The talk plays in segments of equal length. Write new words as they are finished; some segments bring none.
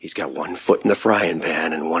He's got one foot in the frying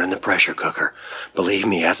pan and one in the pressure cooker. Believe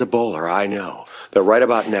me, as a bowler, I know that right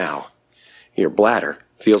about now, your bladder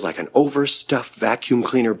feels like an overstuffed vacuum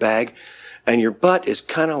cleaner bag, and your butt is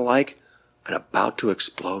kind of like an about to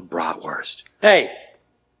explode bratwurst. Hey,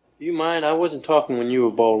 do you mind? I wasn't talking when you were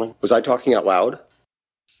bowling. Was I talking out loud?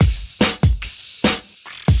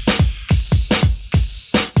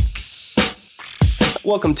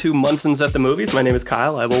 Welcome to Munson's at the Movies. My name is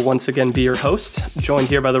Kyle. I will once again be your host, joined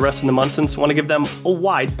here by the rest of the Munsons. Want to give them a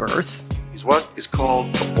wide berth. He's what is called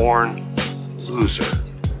a born loser.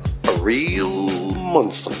 A real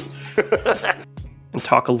Munson. And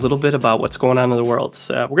talk a little bit about what's going on in the world.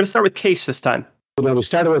 So we're going to start with Case this time. Well, we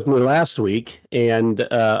started with me last week, and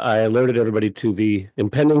I alerted everybody to the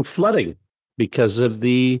impending flooding because of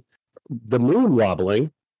the moon wobbling.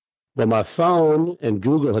 Well, my phone and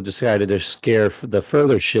Google have decided to scare the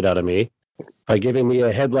further shit out of me by giving me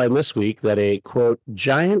a headline this week that a, quote,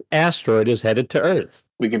 giant asteroid is headed to Earth.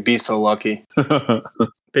 We could be so lucky.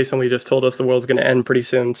 Based on what you just told us, the world's going to end pretty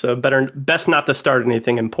soon, so best not to start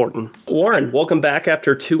anything important. Warren, welcome back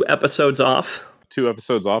after 2 episodes off. 2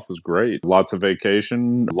 episodes off was great. Lots of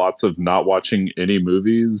vacation, lots of not watching any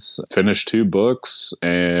movies, finished 2 books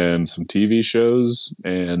and some TV shows,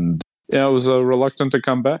 and I was reluctant to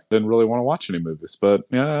come back. Didn't really want to watch any movies, but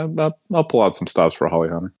yeah, I'll pull out some stops for Holly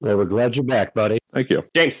Hunter. Well, we're glad you're back, buddy. Thank you.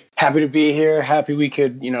 James. Happy to be here. Happy we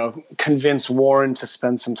could, convince Warren to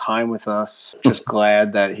spend some time with us. Just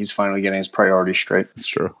glad that he's finally getting his priorities straight. It's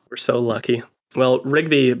true. We're so lucky. Well,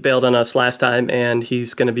 Rigby bailed on us last time, and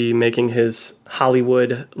he's going to be making his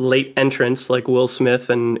Hollywood late entrance like Will Smith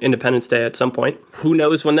and Independence Day at some point. Who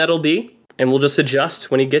knows when that'll be, and we'll just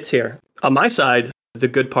adjust when he gets here. On my side, the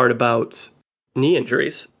good part about knee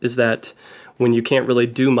injuries is that when you can't really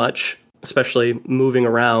do much, especially moving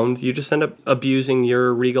around, you just end up abusing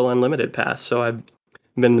your Regal Unlimited pass. So I've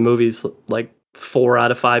been in the movies like 4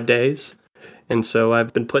 out of 5 days. And so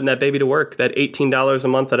I've been putting that baby to work. That $18 a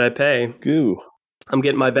month that I pay. Goo. I'm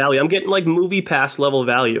getting my value. I'm getting like movie pass level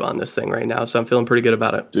value on this thing right now. So I'm feeling pretty good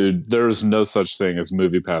about it. Dude, there's no such thing as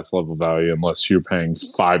movie pass level value unless you're paying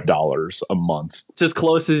 $5 a month. It's as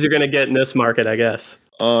close as you're going to get in this market, I guess.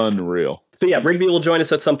 Unreal. So yeah, Rigby will join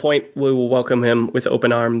us at some point. We will welcome him with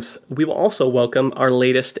open arms. We will also welcome our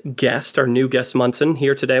latest guest, our new guest Munson.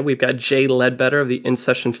 Here today, we've got Jay Ledbetter of the In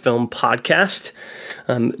Session Film Podcast.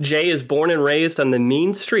 Jay is born and raised on the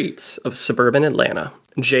mean streets of suburban Atlanta.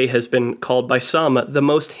 Jay has been called by some the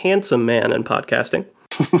most handsome man in podcasting.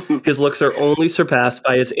 His looks are only surpassed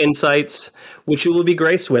by his insights, which you will be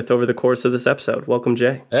graced with over the course of this episode. Welcome,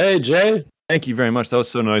 Jay. Hey, Jay. Thank you very much. That was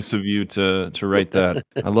so nice of you to write that.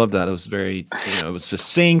 I love that. It was very, it was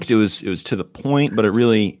succinct. It was to the point, but it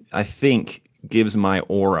really, I think, gives my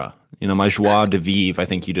aura, my joie de vivre. I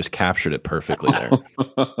think you just captured it perfectly there.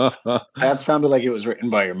 That sounded like it was written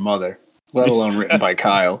by your mother, let alone written by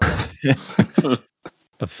Kyle.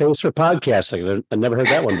 A face for podcasting. I never heard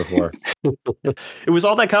that one before. It was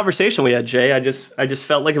all that conversation we had, Jay. I just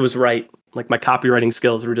felt like it was right. Like my copywriting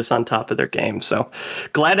skills were just on top of their game. So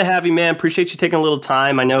glad to have you, man. Appreciate you taking a little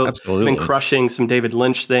time. I know Absolutely. You've been crushing some David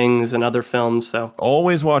Lynch things and other films. So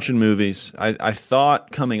always watching movies. I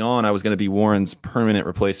thought coming on I was going to be Warren's permanent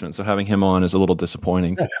replacement. So having him on is a little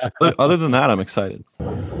disappointing. Other than that, I'm excited.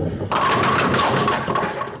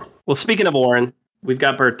 Well, speaking of Warren, we've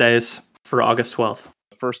got birthdays for August 12th.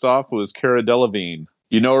 First off was Cara Delevingne.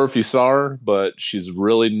 You know her if you saw her, but she's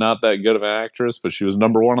really not that good of an actress, but she was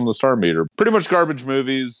number 1 on the star meter. Pretty much garbage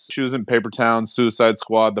movies. She was in Paper Town, Suicide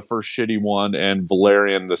Squad, the first shitty one, and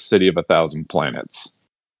Valerian, the City of a Thousand Planets.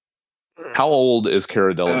 How old is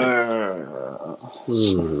Cara Delevingne?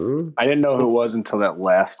 I didn't know who it was until that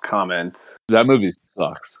last comment. That movie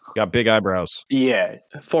sucks. Got big eyebrows. Yeah.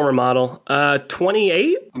 Former model.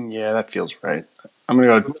 28? Yeah, that feels right. I'm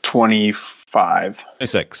going to go 25.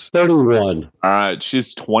 26. 31. All right,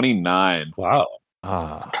 she's 29. Wow.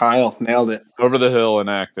 Kyle, nailed it. Over the hill in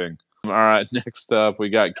acting. All right, next up, we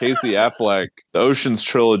got Casey Affleck, the Ocean's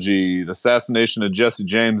Trilogy, The Assassination of Jesse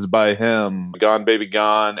James by him, Gone Baby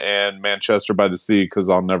Gone, and Manchester by the Sea, because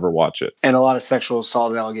I'll never watch it. And a lot of sexual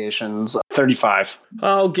assault allegations. 35.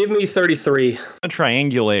 Oh, give me 33. I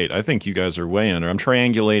triangulate. I think you guys are way under. I'm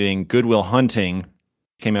triangulating Good Will Hunting.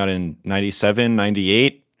 Came out in 97,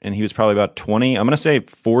 98, and he was probably about 20. I'm going to say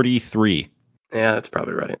 43. Yeah, that's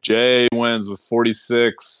probably right. Jay wins with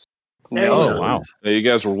 46. Oh, wow. Yeah, you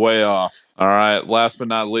guys were way off. All right, last but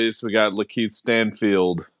not least, we got Lakeith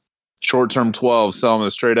Stanfield. Short Term 12,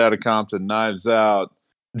 Selma, Straight Outta Compton, Knives Out,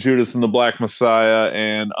 Judas and the Black Messiah,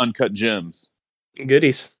 and Uncut Gems.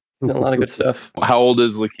 Goodies. A lot of good stuff. How old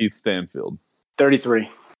is Lakeith Stanfield? 33.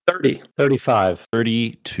 30. 35.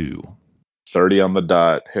 32. 30 on the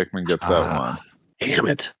dot. Hickman gets that one. Damn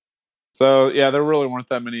it. So, yeah, there really weren't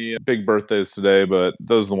that many big birthdays today, but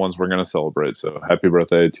those are the ones we're going to celebrate. So, happy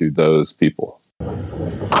birthday to those people.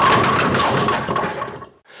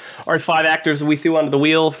 Our 5 actors we threw onto the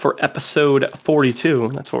wheel for episode 42.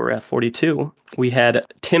 That's where we're at, 42. We had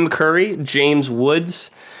Tim Curry, James Woods,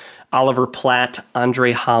 Oliver Platt,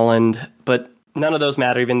 Andre Holland, but none of those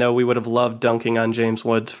matter, even though we would have loved dunking on James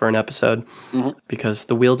Woods for an episode, because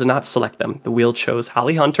the wheel did not select them. The wheel chose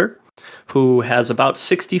Holly Hunter, who has about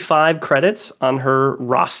 65 credits on her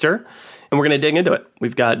roster, and we're going to dig into it.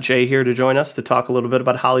 We've got Jay here to join us to talk a little bit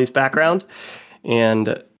about Holly's background,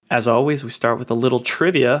 and as always, we start with a little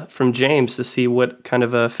trivia from James to see what kind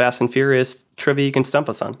of a Fast and Furious trivia you can stump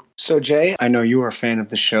us on. So, Jay, I know you are a fan of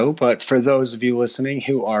the show, but for those of you listening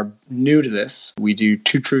who are new to this, we do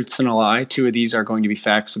 2 truths and a lie. 2 of these are going to be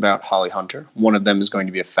facts about Holly Hunter. One of them is going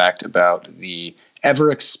to be a fact about the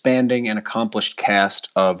ever-expanding and accomplished cast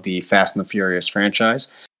of the Fast and the Furious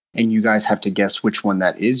franchise. And you guys have to guess which one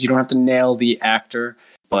that is. You don't have to nail the actor,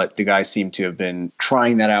 but the guys seem to have been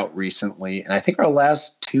trying that out recently. And I think our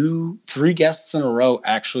last 2-3 guests in a row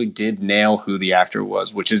actually did nail who the actor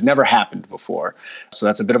was, which has never happened before. So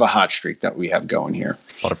that's a bit of a hot streak that we have going here.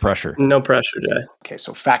 A lot of pressure. No pressure, Jay. Okay,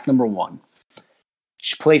 so fact number 1.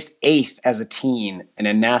 She placed 8th as a teen in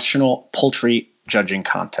a national poultry judging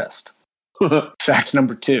contest. Fact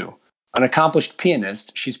number 2. An accomplished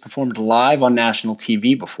pianist, she's performed live on national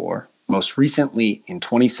TV before, most recently in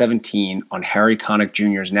 2017 on Harry Connick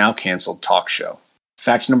Jr.'s now canceled talk show.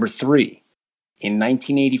 Fact number 3. In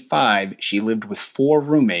 1985, she lived with 4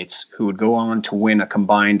 roommates who would go on to win a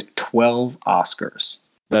combined 12 Oscars.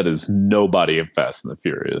 That is nobody in Fast and the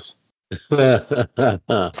Furious. So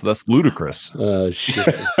that's ludicrous. Oh,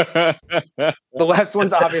 shit. The last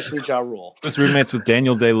one's obviously Ja Rule. His roommates with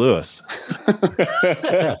Daniel Day-Lewis.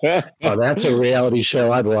 Oh, that's a reality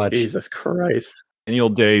show I'd watch. Jesus Christ. Daniel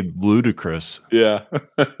Day Ludicrous. Yeah.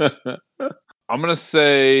 I'm going to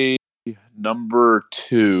say number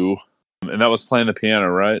 2. And that was playing the piano,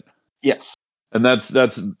 right? Yes. And that's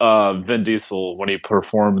Vin Diesel when he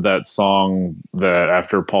performed that song that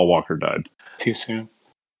after Paul Walker died. Too soon.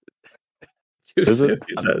 Is it?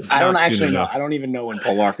 I don't Not soon actually know. enough. I don't even know when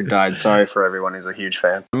Paul Walker died. Sorry for everyone who's a huge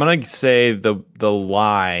fan. I'm gonna say the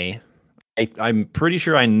lie. I'm pretty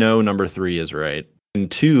sure I know number 3 is right. And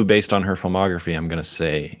 2, based on her filmography, I'm gonna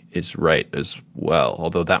say is right as well.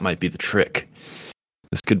 Although that might be the trick.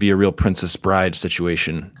 This could be a real Princess Bride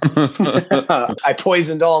situation. I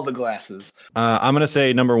poisoned all the glasses. I'm gonna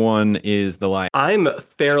say number 1 is the lie. I'm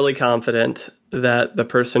fairly confident that the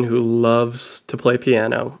person who loves to play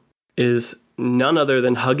piano is none other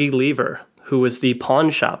than Huggy Lever, who was the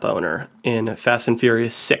pawn shop owner in Fast and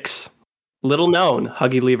Furious 6. Little known,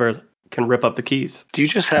 Huggy Lever can rip up the keys. Do you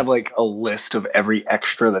just have like a list of every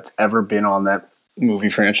extra that's ever been on that movie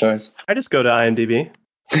franchise? I just go to IMDb.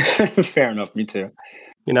 Fair enough, me too.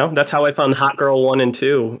 You know, that's how I found Hot Girl 1 and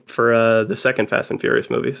 2 for the second Fast and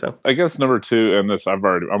Furious movie. So I guess number 2, and this I'm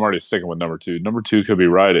already sticking with number 2. Number 2 could be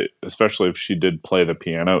right, especially if she did play the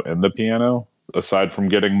piano in the piano. Aside from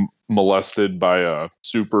getting molested by a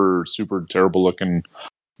super, super terrible looking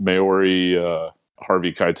Maori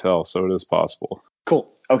Harvey Keitel, so it is possible. Cool.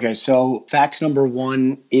 Okay, so fact number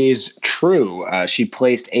 1 is true. She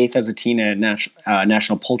placed 8th as a teen at a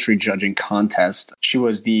national poultry judging contest. She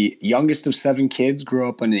was the youngest of 7 kids, grew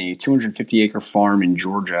up on a 250-acre farm in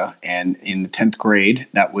Georgia, and in the 10th grade,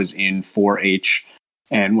 that was in 4-H.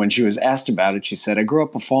 And when she was asked about it, she said, I grew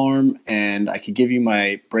up a farm and I could give you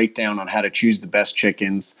my breakdown on how to choose the best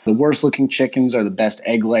chickens. The worst looking chickens are the best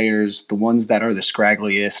egg layers. The ones that are the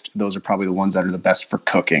scraggliest, those are probably the ones that are the best for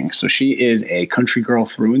cooking. So she is a country girl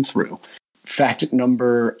through and through. Fact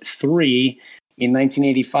number 3, in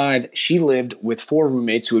 1985, she lived with 4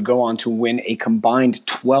 roommates who would go on to win a combined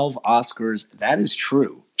 12 Oscars. That is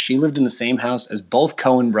true. She lived in the same house as both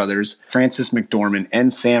Coen brothers, Frances McDormand,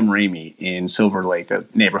 and Sam Raimi in Silver Lake, a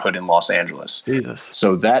neighborhood in Los Angeles. Jesus.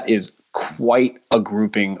 So that is quite a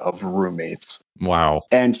grouping of roommates. Wow.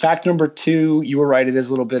 And fact number 2, you were right, it is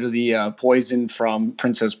a little bit of the poison from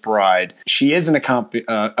Princess Bride. She is an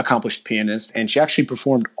accomplished pianist, and she actually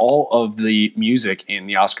performed all of the music in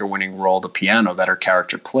the Oscar-winning role, the piano, that her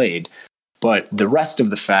character played. But the rest of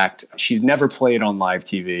the fact, she's never played on live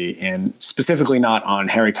TV, and specifically not on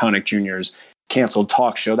Harry Connick Jr.'s canceled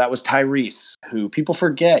talk show. That was Tyrese, who people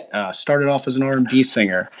forget started off as an R&B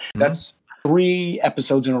singer. Mm-hmm. That's 3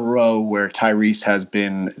 episodes in a row where Tyrese has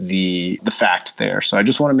been the fact there. So I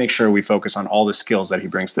just want to make sure we focus on all the skills that he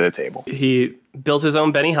brings to the table. He built his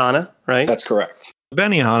own Benihana, right? That's correct.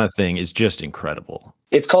 Benihana thing is just incredible.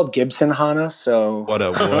 It's called Gibson Hana, so What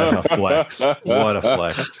a flex. What a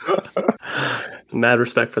flex. Mad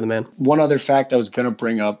respect for the man. one other fact I was going to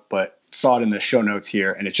bring up, but saw it in the show notes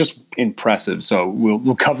here, and it's just impressive. So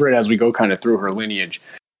we'll cover it as we go kind of through her lineage.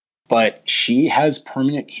 But she has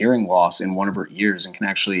permanent hearing loss in one of her ears and can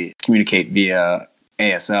actually communicate via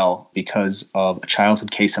ASL because of a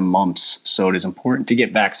childhood case of mumps. So it is important to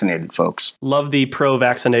get vaccinated, folks. Love the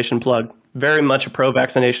pro-vaccination plug. Very much a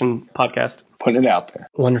pro-vaccination podcast. Putting it out there.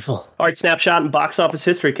 Wonderful. All right, snapshot and box office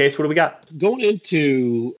history. Case, what do we got? Going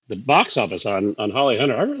into the box office on Holly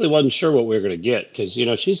Hunter, I really wasn't sure what we were going to get because,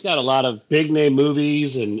 she's got a lot of big name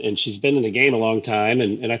movies and she's been in the game a long time.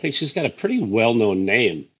 And I think she's got a pretty well-known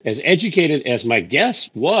name. As educated as my guess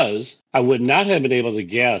was, I would not have been able to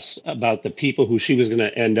guess about the people who she was going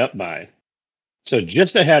to end up by. So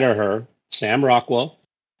just ahead of her, Sam Rockwell,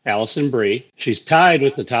 Alison Brie. She's tied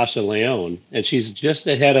with Natasha Lyonne, and she's just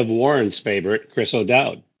ahead of Warren's favorite, Chris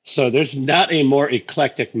O'Dowd. So there's not a more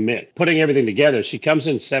eclectic mix. Putting everything together, she comes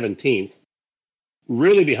in 17th,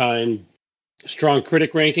 really behind strong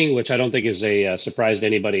critic ranking, which I don't think is a surprise to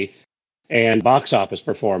anybody, and box office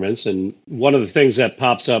performance. And one of the things that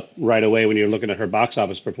pops up right away when you're looking at her box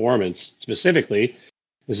office performance specifically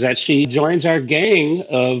is that she joins our gang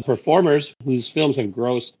of performers whose films have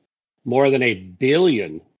grossed more than $1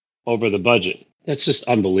 billion over the budget. That's just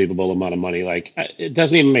unbelievable amount of money. Like, it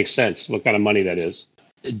doesn't even make sense what kind of money that is.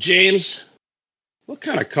 James, what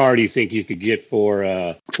kind of car do you think you could get for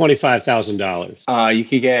 $25,000? You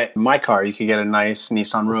could get my car. You could get a nice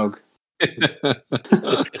Nissan Rogue.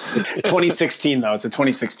 2016, though. It's a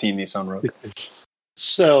 2016 Nissan Rogue.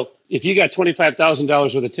 So if you got $25,000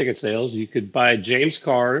 worth of ticket sales, you could buy James'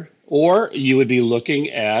 car, or you would be looking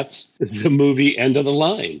at the movie End of the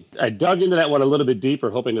Line. I dug into that one a little bit deeper,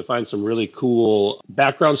 hoping to find some really cool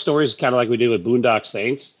background stories, kind of like we did with Boondock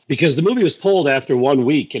Saints, because the movie was pulled after 1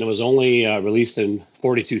 week and it was only released in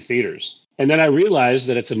 42 theaters. And then I realized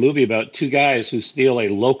that it's a movie about two guys who steal a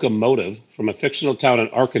locomotive from a fictional town in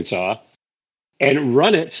Arkansas and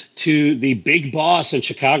run it to the big boss in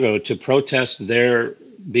Chicago to protest their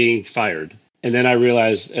being fired. And then I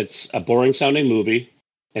realized it's a boring sounding movie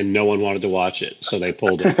and no one wanted to watch it, so they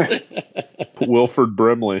pulled it. Wilford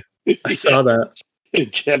Brimley. I saw that. And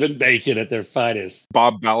Kevin Bacon at their finest.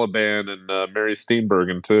 Bob Balaban and Mary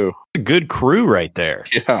Steenburgen, too. A good crew right there.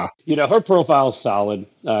 Yeah. Her profile's solid.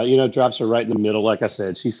 Drops her right in the middle. Like I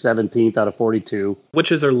said, she's 17th out of 42.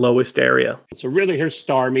 Which is her lowest area? So really her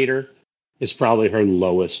star meter is probably her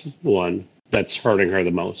lowest one. That's hurting her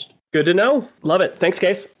the most. Good to know. Love it. Thanks,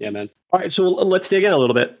 Case. Yeah, man. All right, so let's dig in a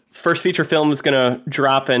little bit. First feature film is going to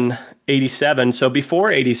drop in 87. So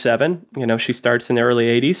before 87, she starts in the early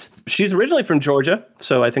 80s. She's originally from Georgia,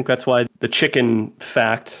 so I think that's why the chicken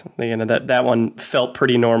fact, that one felt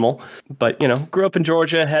pretty normal. But, grew up in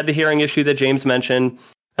Georgia, had the hearing issue that James mentioned.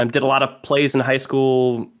 Did a lot of plays in high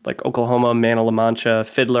school, like Oklahoma, Man of La Mancha,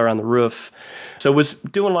 Fiddler on the Roof. So was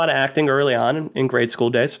doing a lot of acting early on in grade school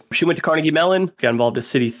days. She went to Carnegie Mellon, got involved at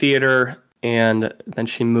City Theater, and then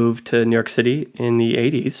she moved to New York City in the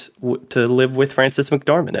 80s to live with Frances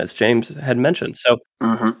McDormand, as James had mentioned. So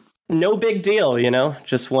no big deal,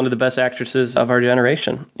 just one of the best actresses of our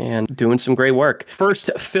generation and doing some great work. First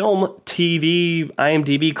film, TV,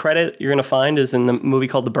 IMDb credit you're going to find is in the movie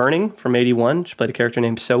called The Burning from 81. She played a character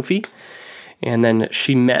named Sophie. And then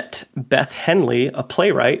she met Beth Henley, a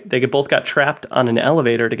playwright. They both got trapped on an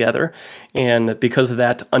elevator together. And because of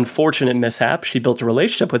that unfortunate mishap, she built a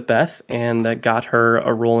relationship with Beth, and that got her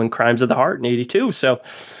a role in Crimes of the Heart in 82. So,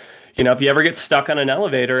 if you ever get stuck on an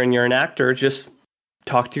elevator and you're an actor, just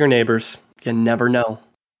talk to your neighbors. You never know.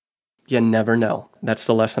 You never know. That's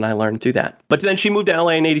the lesson I learned through that. But then she moved to LA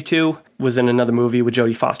in 82, was in another movie with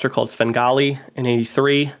Jodie Foster called Svengali in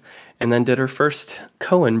 83. And then did her first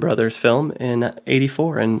Coen Brothers film in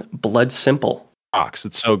 84 in Blood Simple. Fox,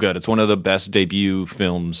 it's so good. It's one of the best debut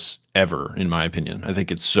films ever, in my opinion. I think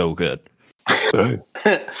it's so good. I've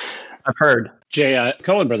heard. Jay,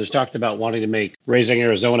 Coen Brothers talked about wanting to make Raising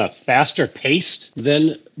Arizona faster paced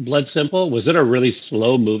than Blood Simple. Was it a really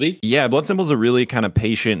slow movie? Yeah, Blood Simple is a really kind of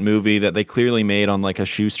patient movie that they clearly made on like a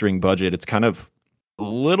shoestring budget. It's kind of a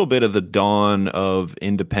little bit of the dawn of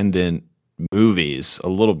independent movies, a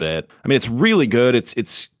little bit. I mean, it's really good.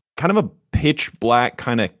 It's kind of a pitch black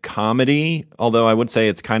kind of comedy, although I would say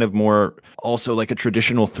it's kind of more also like a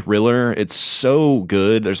traditional thriller. It's so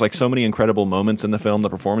good. There's like so many incredible moments in the film. The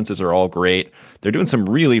performances are all great. They're doing some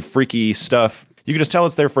really freaky stuff. You can just tell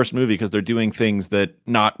it's their first movie because they're doing things that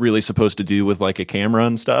not really supposed to do with like a camera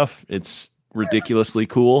and stuff. It's ridiculously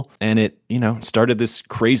cool. And it, started this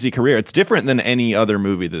crazy career. It's different than any other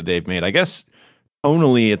movie that they've made. I guess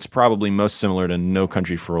tonally, it's probably most similar to No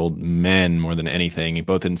Country for Old Men more than anything,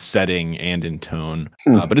 both in setting and in tone.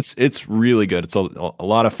 But it's really good. It's a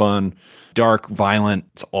lot of fun, dark, violent.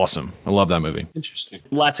 It's awesome. I love that movie. Interesting.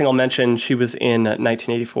 Last thing I'll mention, she was in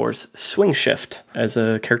 1984's Swing Shift as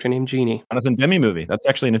a character named Jeannie. Jonathan Demme movie. That's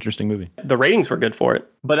actually an interesting movie. The ratings were good for it.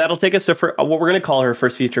 But that'll take us to what we're going to call her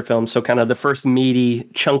first feature film. So kind of the first meaty,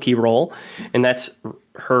 chunky role. And that's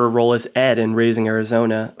her role as Ed in Raising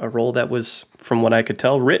Arizona, a role that was, from what I could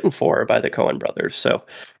tell, written for her by the Coen brothers. So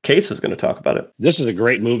Case is going to talk about it. This is a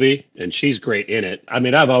great movie, and she's great in it. I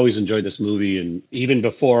mean, I've always enjoyed this movie, and even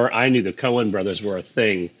before I knew the Coen brothers were a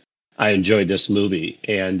thing, I enjoyed this movie.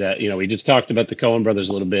 And, we just talked about the Coen brothers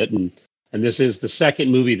a little bit, and this is the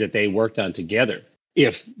second movie that they worked on together.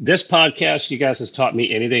 If this podcast, you guys, has taught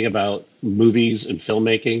me anything about movies and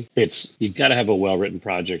filmmaking, it's you've got to have a well-written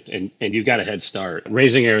project and you've got a head start.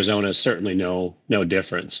 Raising Arizona is certainly no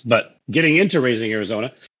difference. But getting into Raising Arizona,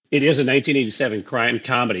 it is a 1987 crime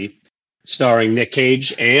comedy starring Nick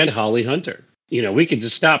Cage and Holly Hunter. We could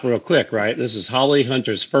just stop real quick, right? This is Holly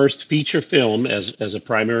Hunter's first feature film as a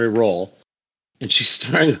primary role. And she's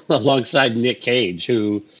starring alongside Nick Cage,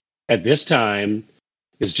 who at this time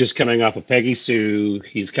is just coming off of Peggy Sue.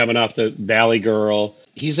 He's coming off the Valley Girl.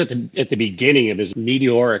 He's at the beginning of his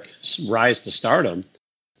meteoric rise to stardom.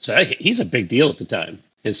 So he's a big deal at the time.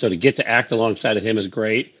 And so to get to act alongside of him is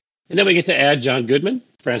great. And then we get to add John Goodman,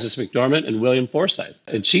 Frances McDormand, and William Forsythe.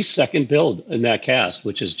 And she's second billed in that cast,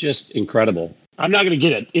 which is just incredible. I'm not going to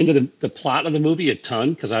get into the plot of the movie a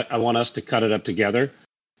ton because I want us to cut it up together.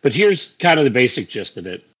 But here's kind of the basic gist of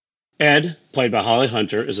it. Ed, played by Holly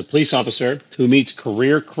Hunter, is a police officer who meets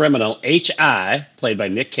career criminal H.I., played by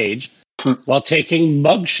Nick Cage, while taking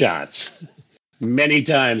mugshots. Many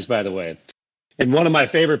times, by the way. And one of my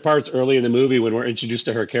favorite parts early in the movie when we're introduced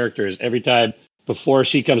to her character is every time before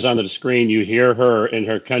she comes onto the screen, you hear her in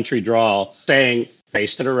her country drawl saying,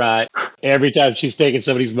 "Face to the right." Every time she's taking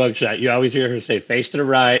somebody's mugshot, you always hear her say, "Face to the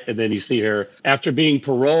right." And then you see her, after being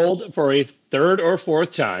paroled for a third or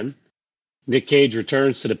fourth time, Nick Cage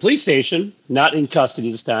returns to the police station, not in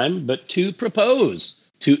custody this time, but to propose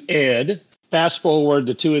to Ed. Fast forward,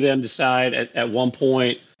 the two of them decide at one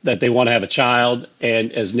point that they want to have a child.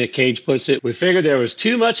 And as Nick Cage puts it, we figured there was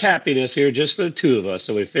too much happiness here just for the two of us.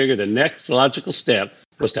 So we figured the next logical step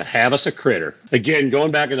was to have us a critter. Again,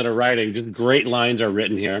 going back into the writing, just great lines are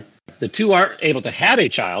written here. The two aren't able to have a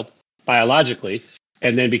child biologically.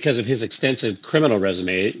 And then because of his extensive criminal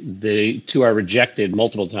resume, the two are rejected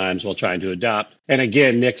multiple times while trying to adopt. And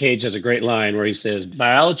again, Nick Cage has a great line where he says,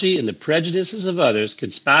 "Biology and the prejudices of others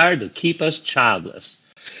conspired to keep us childless."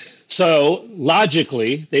 So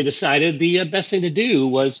logically, they decided the best thing to do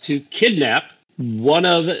was to kidnap one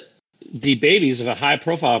of the babies of a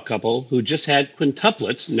high-profile couple who just had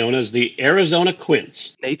quintuplets, known as the Arizona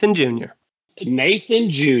Quints. Nathan Jr. Nathan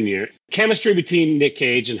Jr. Chemistry between Nick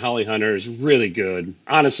Cage and Holly Hunter is really good.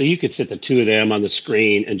 Honestly, you could sit the two of them on the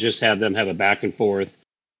screen and just have them have a back and forth,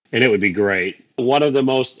 and it would be great. One of the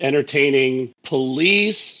most entertaining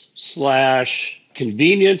police /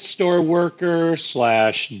 convenience store worker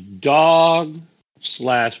 / dog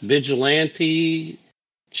 / vigilante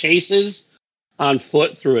chases on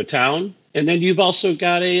foot through a town. And then you've also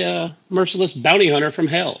got a merciless bounty hunter from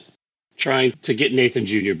hell trying to get Nathan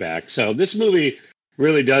Jr. back. So this movie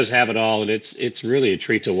really does have it all, and it's really a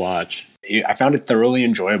treat to watch. I found it thoroughly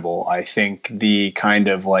enjoyable. I think the kind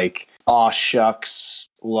of like, aw shucks,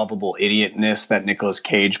 lovable idiotness that Nicolas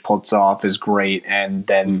Cage puts off is great. And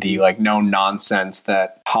then the like no nonsense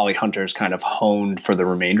that Holly Hunter's kind of honed for the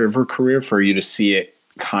remainder of her career, for you to see it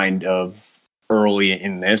kind of early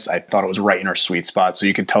in this, I thought it was right in her sweet spot. So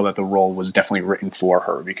you could tell that the role was definitely written for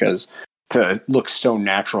her, because to look so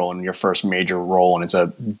natural in your first major role, and it's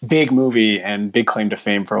a big movie and big claim to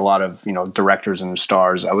fame for a lot of, directors and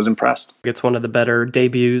stars, I was impressed. It's one of the better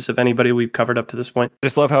debuts of anybody we've covered up to this point. I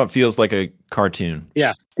just love how it feels like a cartoon.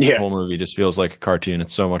 Yeah. The whole movie just feels like a cartoon.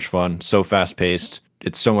 It's so much fun, so fast paced.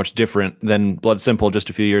 It's so much different than Blood Simple just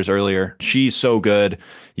a few years earlier. She's so good.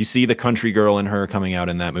 You see the country girl in her coming out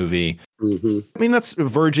in that movie. Mm-hmm. I mean, that's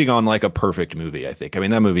verging on like a perfect movie, I think. I mean,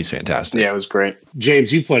 that movie's fantastic. Yeah, it was great.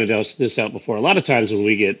 James, you pointed this out before. A lot of times when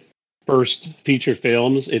we get first feature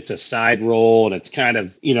films, it's a side role, and it's kind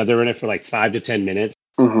of, they're in it for like 5 to 10 minutes.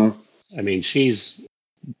 Mm-hmm. I mean, she's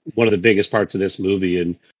one of the biggest parts of this movie.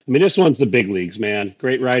 And I mean, this one's the big leagues, man.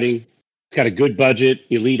 Great writing. It's got a good budget,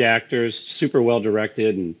 elite actors, super well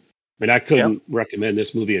directed. And I mean, I couldn't recommend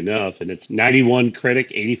this movie enough. And it's 91 critic,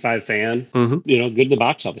 85 fan. Mm-hmm. Good in the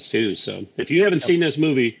box office too. So if you haven't seen this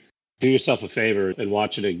movie, Do yourself a favor and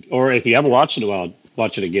watch it, or if you haven't watched it in a while,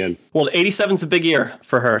 watch it again. Well, 87 is a big year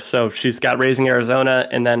for her. So she's got Raising Arizona,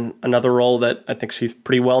 and then another role that I think she's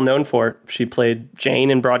pretty well known for. She played Jane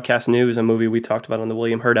in Broadcast News, a movie we talked about on the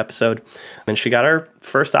William Hurt episode. And she got her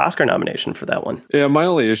first Oscar nomination for that one. Yeah, my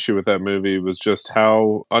only issue with that movie was just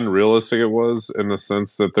how unrealistic it was, in the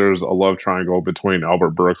sense that there's a love triangle between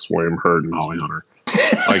Albert Brooks, William Hurt, and Holly Hunter.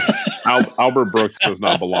 Like, Albert Brooks does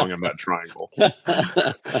not belong in that triangle.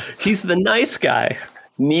 He's the nice guy.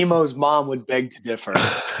 Nemo's mom would beg to differ.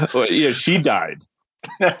 Well, yeah, she died.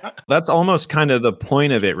 That's almost kind of the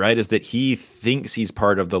point of it, right? Is that he thinks he's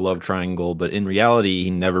part of the love triangle, but in reality, he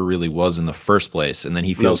never really was in the first place. And then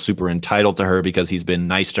he feels super entitled to her because he's been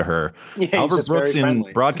nice to her. Yeah, Albert Brooks in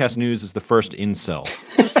Broadcast News is the first incel.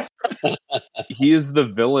 He is the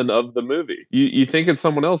villain of the movie. You think it's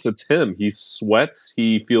someone else, it's him. He sweats.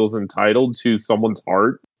 He feels entitled to someone's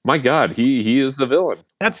heart. My God, he is the villain.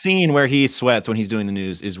 That scene where he sweats when he's doing the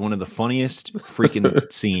news is one of the funniest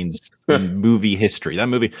freaking scenes in movie history. That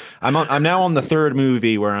movie, I'm now on the third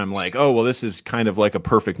movie where I'm like, oh, well, this is kind of like a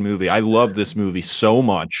perfect movie. I love this movie so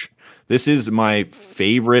much. This is my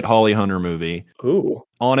favorite Holly Hunter movie. Ooh.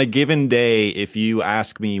 On a given day, if you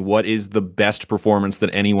ask me what is the best performance that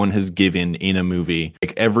anyone has given in a movie,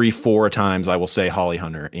 like every 4 times I will say Holly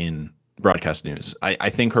Hunter in Broadcast News.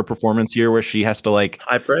 I think her performance here, where she has to like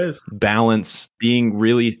high praise, balance being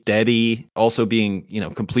really steady, also being,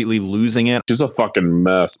 completely losing it. She's a fucking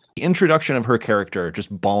mess. The introduction of her character,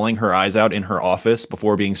 just bawling her eyes out in her office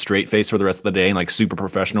before being straight faced for the rest of the day and like super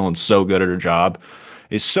professional and so good at her job,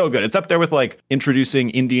 is so good. It's up there with like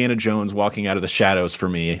introducing Indiana Jones walking out of the shadows for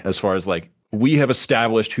me, as far as like, we have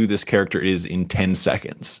established who this character is in 10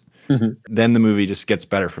 seconds. Then the movie just gets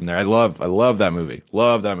better from there. I love that movie.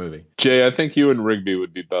 Love that movie. Jay, I think you and Rigby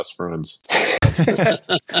would be best friends.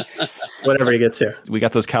 Whatever he gets here. We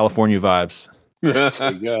got those California vibes.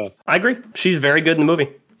 There you go. I agree. She's very good in the movie.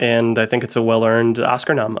 And I think it's a well-earned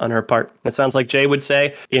Oscar nom on her part. It sounds like Jay would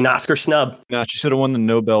say an Oscar snub. No, she should have won the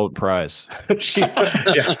Nobel Prize for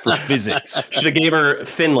physics. Should have gave her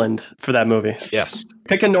Finland for that movie. Yes.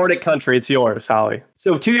 Pick a Nordic country. It's yours, Holly.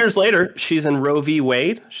 So 2 years later, she's in Roe v.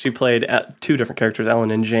 Wade. She played 2 different characters, Ellen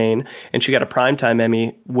and Jane. And she got a Primetime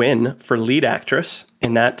Emmy win for lead actress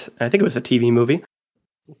in that. I think it was a TV movie.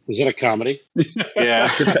 Was it a comedy? Yeah.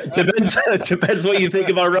 Depends what you think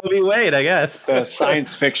about Roe v. Wade, I guess. The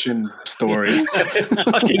science fiction story.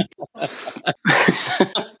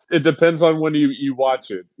 It depends on when you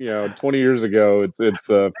watch it. 20 years ago, it's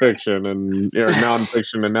fiction, and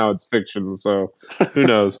nonfiction, and now it's fiction. So who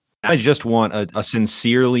knows? I just want a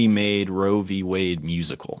sincerely made Roe v. Wade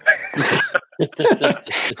musical.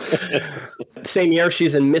 Same year,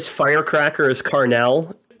 she's in Miss Firecracker as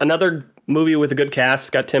Carnell. Another movie with a good cast. It's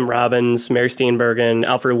got Tim Robbins, Mary Steenburgen,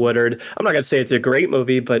 Alfred Woodard. I'm not going to say it's a great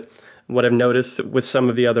movie, but what I've noticed with some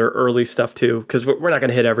of the other early stuff too, because we're not going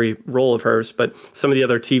to hit every role of hers, but some of the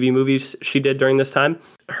other TV movies she did during this time,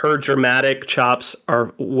 her dramatic chops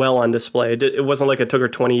are well on display. It wasn't like it took her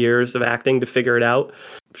 20 years of acting to figure it out.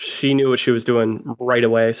 She knew what she was doing right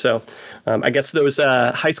away. So I guess those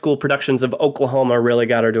high school productions of Oklahoma really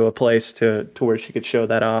got her to a place to where she could show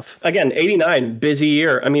that off. Again, 89, busy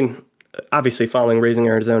year. I mean, obviously following Raising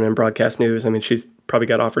Arizona and Broadcast News, I mean, she's probably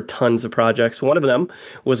got offered tons of projects. One of them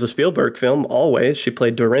was a Spielberg film, Always. She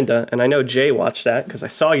played Dorinda, and I know Jay watched that because I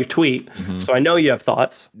saw your tweet, so I know you have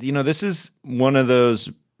thoughts. This is one of those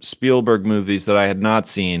Spielberg movies that I had not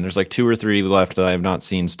seen. There's like 2 or 3 left that I have not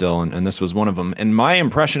seen still, and this was one of them. And my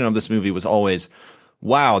impression of this movie was always,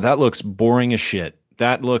 wow, that looks boring as shit.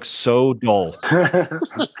 That looks so dull.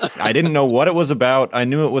 I didn't know what it was about. I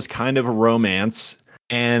knew it was kind of a romance.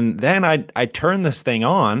 And then I turned this thing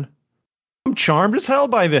on. I'm charmed as hell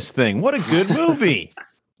by this thing. What a good movie.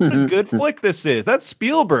 What a good flick this is. That's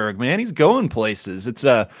Spielberg, man. He's going places.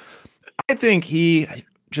 I think he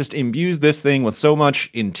just imbues this thing with so much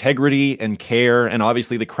integrity and care. And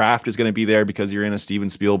obviously the craft is going to be there because you're in a Steven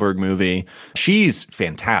Spielberg movie. She's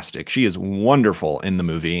fantastic. She is wonderful in the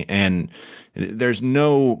movie. And there's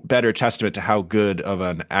no better testament to how good of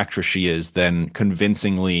an actress she is than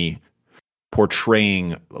convincingly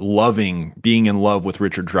portraying being in love with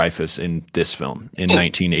Richard Dreyfuss in this film in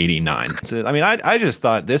 1989. So, I mean, I just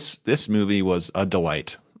thought this movie was a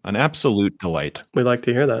delight, an absolute delight. We'd like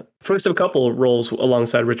to hear that. First of a couple of roles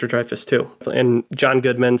alongside Richard Dreyfuss too, and John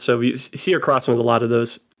Goodman. So you see her crossing with a lot of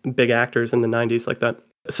those big actors in the 90s like that.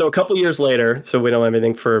 So a couple years later, so we don't have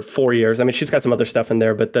anything for 4 years. I mean, she's got some other stuff in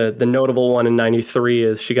there, but the notable one in 93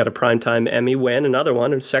 is she got a Primetime Emmy win, another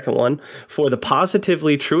one, a second one, for the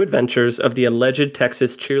positively true adventures of the alleged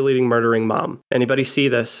Texas cheerleading murdering mom. Anybody see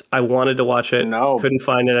this? I wanted to watch it. No. Couldn't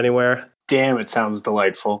find it anywhere. Damn, it sounds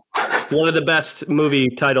delightful. One of the best movie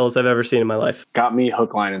titles I've ever seen in my life. Got me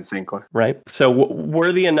hook, line, and sinker. Right. So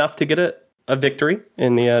worthy enough to get a victory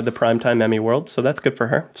in the Primetime Emmy world. So that's good for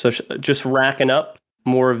her. So just racking up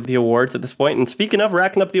more of the awards at this point. And speaking of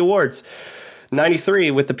racking up the awards, 93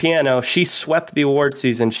 with The Piano, she swept the award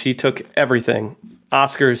season. She took everything.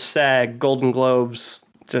 Oscars, SAG, Golden Globes,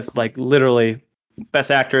 just like literally best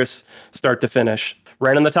actress start to finish.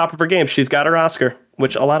 Right on the top of her game. She's got her Oscar,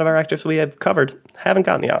 which a lot of our actors we have covered haven't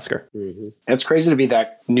gotten the Oscar. Mm-hmm. It's crazy to be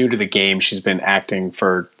that new to the game. She's been acting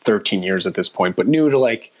for 13 years at this point, but new to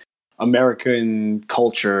like American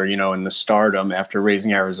culture, you know, and the stardom after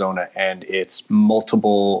Raising Arizona and its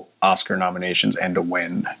multiple Oscar nominations and a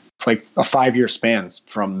win. It's like a 5-year span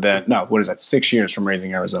from that. No, what is that? 6 years from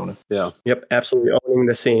Raising Arizona. Yeah. Yep. Absolutely owning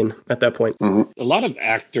the scene at that point. Mm-hmm. A lot of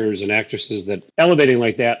actors and actresses that elevating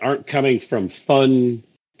like that aren't coming from fun,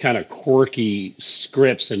 kind of quirky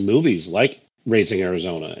scripts and movies like Raising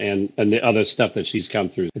Arizona and the other stuff that she's come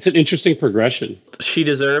through. It's an interesting progression. She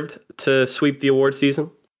deserved to sweep the award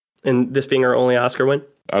season, and this being her only Oscar win.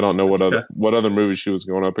 I don't know what other movie she was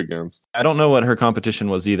going up against. I don't know what her competition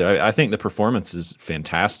was either. I think the performance is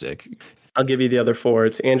fantastic. I'll give you the other four.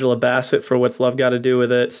 It's Angela Bassett for What's Love Got to Do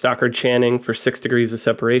with It, Stockard Channing for 6 Degrees of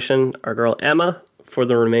Separation, our girl Emma for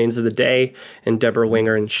The Remains of the Day, and Deborah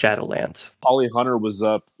Winger in Shadowlands. Holly Hunter was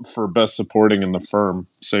up for Best Supporting in The Firm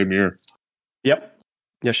same year. Yep.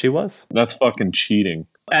 Yes, she was. That's fucking cheating.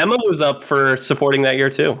 Emma was up for supporting that year,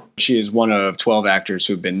 too. She is one of 12 actors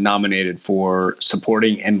who have been nominated for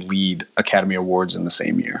supporting and lead Academy Awards in the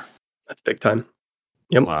same year. That's big time.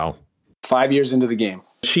 Yep. Wow. 5 years into the game.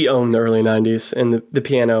 She owned the early 90s, and the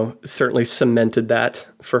Piano certainly cemented that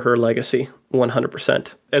for her legacy,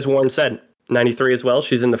 100%. As Warren said, 93 as well.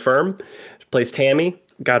 She's in The Firm. She plays Tammy.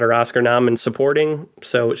 Got her Oscar nom in supporting,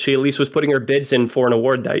 so she at least was putting her bids in for an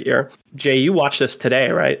award that year. Jay, you watched this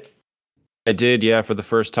today, right? I did, yeah, for the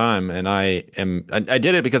first time, and I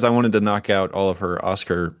did it because I wanted to knock out all of her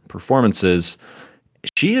Oscar performances.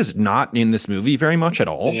 She is not in this movie very much at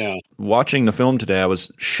all. Yeah. Watching the film today, I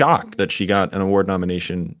was shocked that she got an award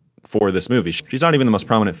nomination for this movie. She's not even the most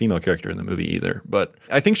prominent female character in the movie either, but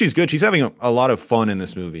I think she's good. She's having a lot of fun in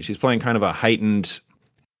this movie. She's playing kind of a heightened,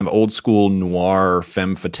 old school noir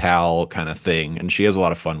femme fatale kind of thing, and she has a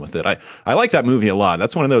lot of fun with it. I like that movie a lot.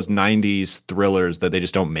 That's one of those 90s thrillers that they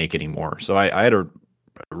just don't make anymore. So I had a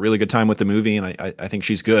really good time with the movie, and I think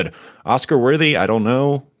she's good. Oscar worthy, I don't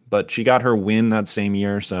know, but she got her win that same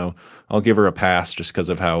year, so I'll give her a pass just because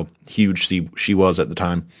of how huge she was at the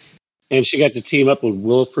time. And she got to team up with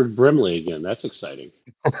Wilford Brimley again. That's exciting.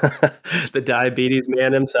 The diabetes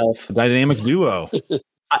man himself. Dynamic duo.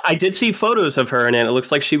 I did see photos of her, and it looks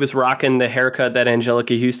like she was rocking the haircut that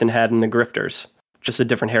Angelica Houston had in The Grifters, just a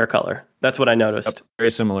different hair color. That's what I noticed. Yep,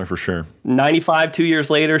 very similar for sure. 95, 2 years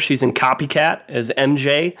later, she's in Copycat as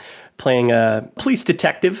MJ, playing a police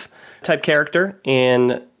detective type character.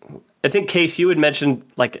 And I think, Case, you had mentioned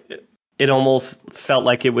like it almost felt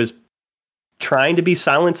like it was trying to be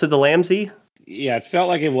Silence of the Lambsy. Yeah, it felt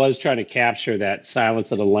like it was trying to capture that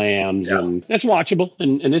Silence of the Lambs, and it's watchable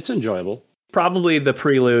and it's enjoyable. Probably the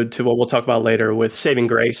prelude to what we'll talk about later with Saving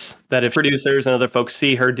Grace, that if producers and other folks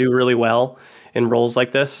see her do really well in roles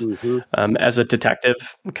like this, as a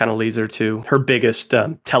detective, kind of leads her to her biggest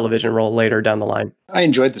television role later down the line. I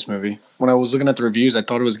enjoyed this movie. When I was looking at the reviews, I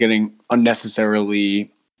thought it was getting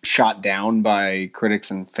unnecessarily shot down by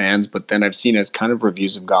critics and fans, but then I've seen as kind of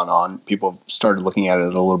reviews have gone on, people have started looking at it a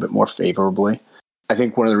little bit more favorably. I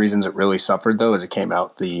think one of the reasons it really suffered, though, is it came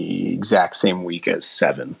out the exact same week as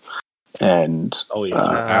Seven. And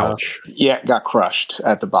ouch. Yeah, it got crushed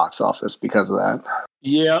at the box office because of that.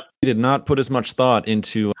 Yeah. They did not put as much thought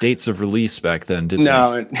into dates of release back then, did they?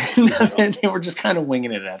 No, they were just kind of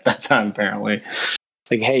winging it at that time, apparently.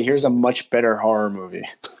 It's like, hey, here's a much better horror movie.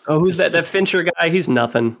 Oh, who's that? That Fincher guy? He's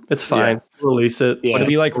nothing. It's fine. Yeah. Release it. Yeah. It'd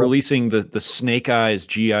be like releasing the Snake Eyes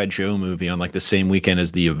G.I. Joe movie on like the same weekend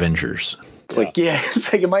as the Avengers. It's like,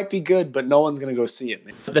 it's like it might be good, but no one's going to go see it.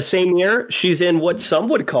 The same year, she's in what some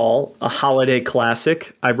would call a holiday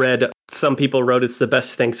classic. I read some people wrote it's the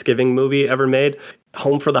best Thanksgiving movie ever made.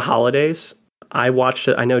 Home for the Holidays. I watched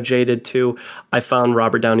it. I know Jay did too. I found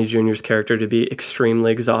Robert Downey Jr.'s character to be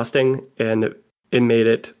extremely exhausting, and it made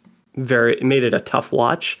it a tough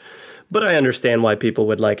watch. But I understand why people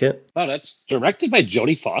would like it. Oh, that's directed by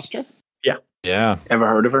Jodie Foster? Yeah. Yeah. Ever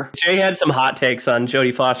heard of her? Jay had some hot takes on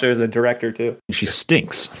Jodie Foster as a director too. She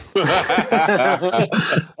stinks.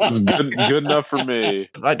 It's good enough for me.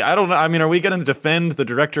 I don't know. I mean, are we going to defend the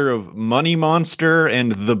director of Money Monster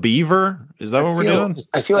and The Beaver? Is that what we're doing?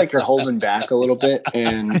 I feel like you're holding back a little bit,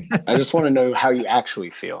 and I just want to know how you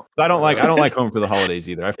actually feel. I don't like Home for the Holidays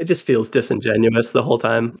either. It just feels disingenuous the whole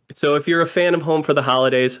time. So if you're a fan of Home for the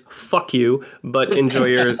Holidays, fuck you, but enjoy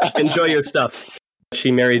your stuff. She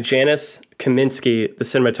married Janice Kaminsky, the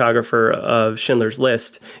cinematographer of Schindler's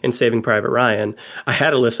List in Saving Private Ryan. I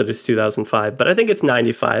had it listed as 2005, but I think it's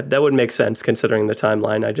 95. That would make sense considering the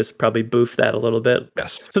timeline. I just probably boofed that a little bit.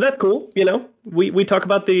 Yes. So that's cool. You know, we talk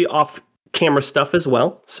about the off-camera stuff as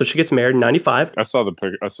well. So she gets married in 95. I saw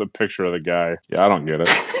a picture of the guy. Yeah, I don't get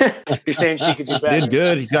it. You're saying she could do better. Did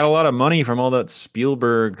good. He's got a lot of money from all that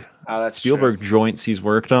Spielberg joints he's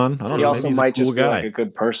worked on. I don't know. He also maybe he's might a cool just be guy. like a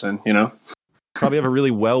good person, you know? Probably have a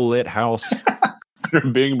really well-lit house.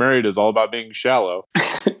 Being married is all about being shallow.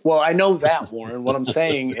 Well, I know that, Warren. What I'm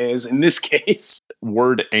saying is, in this case,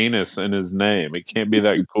 Word anus in his name. It can't be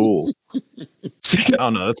that cool. I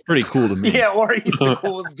don't know. That's pretty cool to me. yeah, or he's the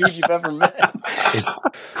coolest dude you've ever met.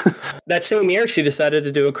 That same year, she decided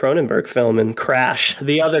to do a Cronenberg film in Crash,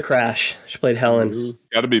 the other Crash. She played Helen.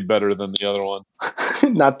 Got to be better than the other one.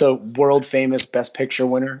 Not the world famous Best Picture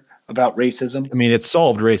winner about racism. I mean, it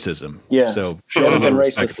solved racism. Yeah. So She hasn't been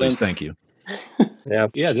racist respectfully, since. thank you.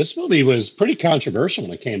 Yeah, this movie was pretty controversial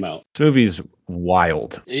when it came out. This movie's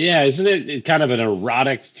wild. Yeah, isn't it kind of an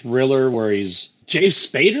erotic thriller where he's James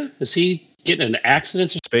Spader? Is he getting in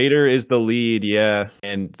accidents? Spader is the lead, yeah.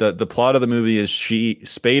 And the plot of the movie is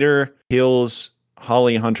Spader kills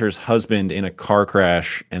Holly Hunter's husband in a car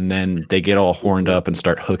crash, and then they get all horned up and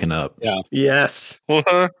start hooking up. Yeah. Yes.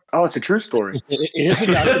 Oh, it's a true story. It is a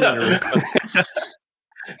documentary.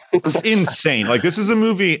 It's insane. Like, this is a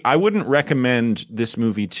movie, I wouldn't recommend this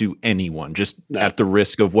movie to anyone, just at the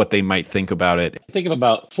risk of what they might think about it. I think of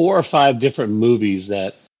about 4 or 5 different movies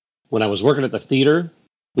that when I was working at the theater,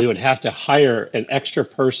 we would have to hire an extra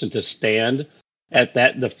person to stand at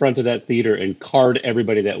the front of that theater and card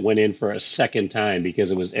everybody that went in for a second time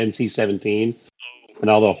because it was NC-17 and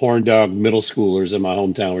all the horn dog middle schoolers in my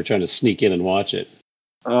hometown were trying to sneak in and watch it.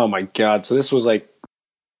 Oh my God. So this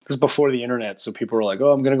is before the internet. So people were like,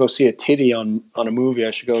 oh, I'm going to go see a titty on a movie.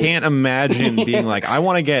 I should go. Can't imagine being like, I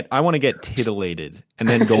want to get titillated and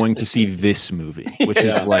then going to see this movie, which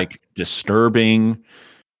is like disturbing.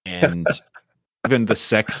 And even the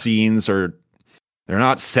sex scenes they're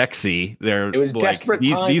not sexy. It was like, desperate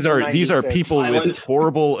these times are in people 96. with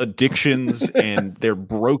horrible addictions and they're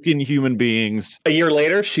broken human beings. A year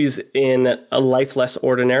later, she's in A Life Less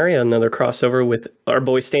Ordinary, another crossover with our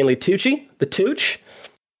boy Stanley Tucci, the Tooch.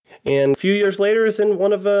 And a few years later is in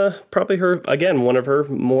one of one of her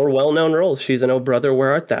more well-known roles. She's in Oh Brother,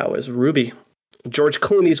 Where Art Thou as Ruby, George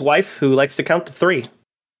Clooney's wife, who likes to count to 3.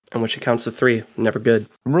 And when she counts to 3, never good.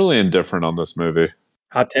 I'm really indifferent on this movie.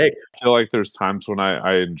 Hot take. I feel like there's times when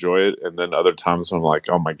I enjoy it, and then other times when I'm like,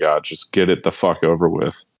 oh my God, just get it the fuck over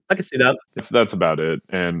with. I can see that. That's about it.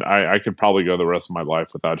 And I could probably go the rest of my life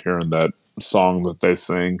without hearing that song that they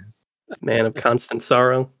sing. Man of Constant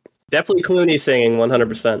Sorrow. Definitely Clooney singing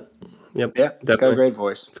 100%. Yep. Yeah, it's got a definitely. great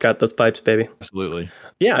voice. It's got those pipes, baby. Absolutely.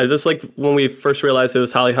 Yeah, just like when we first realized it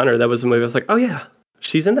was Holly Hunter, that was the movie. I was like, oh yeah,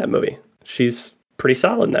 she's in that movie. She's pretty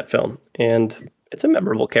solid in that film. And it's a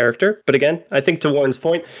memorable character. But again, I think to Warren's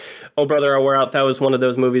point, Oh Brother, Where Art Thou was one of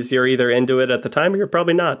those movies you're either into it at the time or you're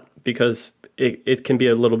probably not, because it can be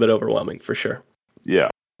a little bit overwhelming for sure. Yeah.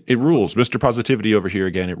 It rules. Mr. Positivity over here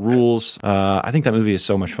again. It rules. I think that movie is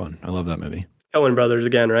so much fun. I love that movie. Coen Brothers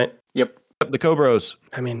again, right? Yep. The Cobros.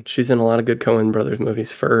 I mean, she's in a lot of good Coen Brothers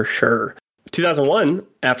movies for sure. 2001,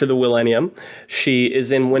 after the Millennium, she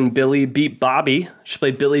is in When Billy Beat Bobby. She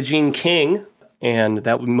played Billie Jean King, and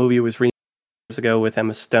that movie was years ago with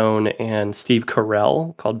Emma Stone and Steve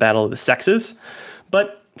Carell called Battle of the Sexes.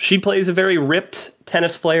 But she plays a very ripped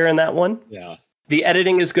tennis player in that one. Yeah. The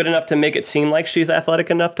editing is good enough to make it seem like she's athletic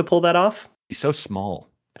enough to pull that off. He's so small.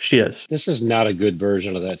 She is. This is not a good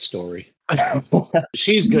version of that story.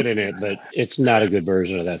 She's good in it, but it's not a good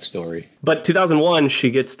version of that story. But 2001, she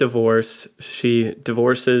gets divorced. She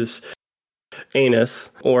divorces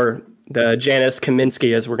Anus, or the Janice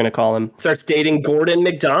Kaminsky, as we're going to call him, starts dating Gordon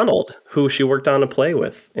McDonald, who she worked on a play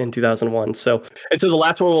with in 2001. So the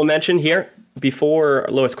last one we'll mention here before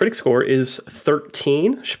lowest critic score is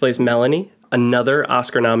 13. She plays Melanie, another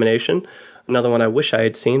Oscar nomination. Another one I wish I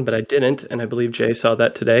had seen, but I didn't. And I believe Jay saw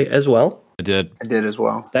that today as well. I did. I did as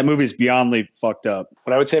well. That movie's beyondly fucked up.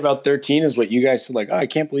 What I would say about 13 is what you guys said, like, oh, I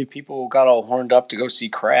can't believe people got all horned up to go see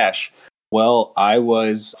Crash. Well, I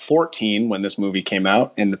was 14 when this movie came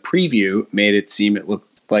out, and the preview made it seem it looked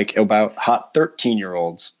like about hot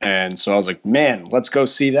 13-year-olds. And so I was like, man, let's go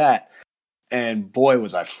see that. And boy,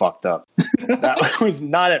 was I fucked up. That was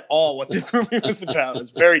not at all what this movie was about. It was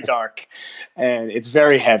very dark, and it's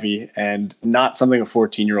very heavy, and not something a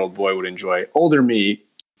 14-year-old boy would enjoy. Older me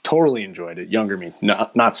totally enjoyed it. Younger me,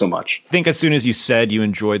 not so much. I think as soon as you said you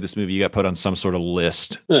enjoyed this movie, you got put on some sort of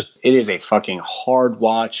list. It is a fucking hard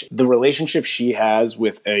watch. The relationship she has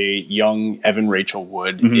with a young Evan Rachel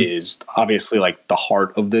Wood is obviously like the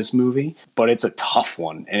heart of this movie, but it's a tough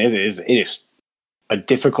one, and it is a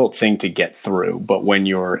difficult thing to get through. But when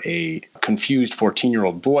you're a confused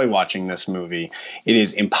 14-year-old boy watching this movie, it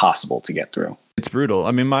is impossible to get through. It's brutal.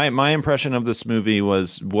 I mean, my impression of this movie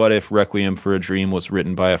was, what if Requiem for a Dream was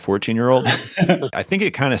written by a 14-year-old? I think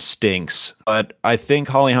it kind of stinks, but I think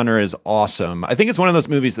Holly Hunter is awesome. I think it's one of those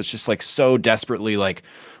movies that's just like so desperately like,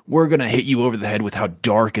 we're going to hit you over the head with how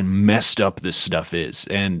dark and messed up this stuff is.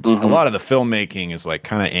 And a lot of the filmmaking is like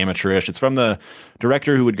kind of amateurish. It's from the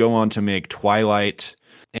director who would go on to make Twilight.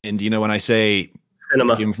 And, you know, when I say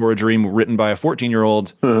Requiem for a Dream written by a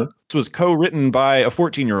 14-year-old, this was co-written by a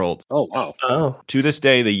 14-year-old. Oh, wow. Oh. To this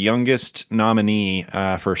day, the youngest nominee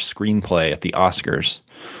for screenplay at the Oscars.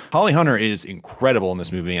 Holly Hunter is incredible in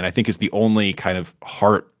this movie, and I think is the only kind of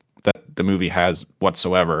heart that the movie has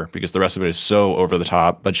whatsoever, because the rest of it is so over the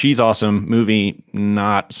top. But she's awesome. Movie,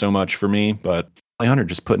 not so much for me, but Holly Hunter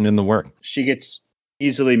just putting in the work. She gets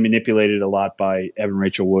easily manipulated a lot by Evan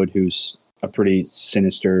Rachel Wood, who's a pretty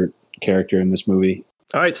sinister character in this movie.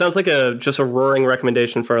 All right, sounds like just a roaring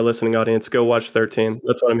recommendation for our listening audience. Go watch 13.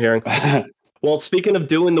 That's what I'm hearing. Well, speaking of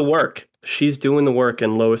doing the work, she's doing the work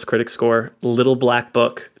in lowest critic score, Little Black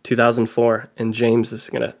Book, 2004, and James is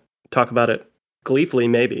going to talk about it gleefully,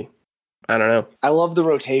 maybe. I don't know. I love the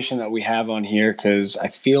rotation that we have on here, because I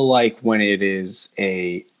feel like when it is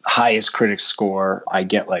a highest critic score, I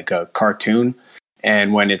get like a cartoon.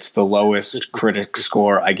 And when it's the lowest critic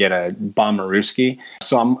score, I get a Bomberooski.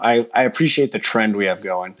 So I appreciate the trend we have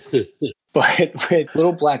going. But with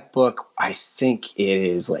Little Black Book, I think it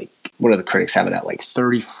is like, what do the critics have it at? Like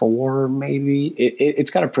 34, maybe?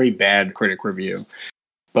 It's got a pretty bad critic review.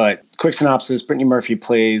 But quick synopsis, Brittany Murphy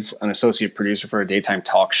plays an associate producer for a daytime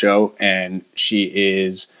talk show, and she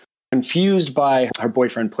is confused by her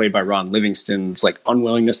boyfriend, played by Ron Livingston's like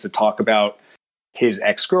unwillingness to talk about his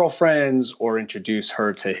ex-girlfriends or introduce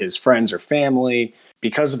her to his friends or family.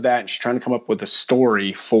 Because of that, she's trying to come up with a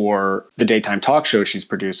story for the daytime talk show she's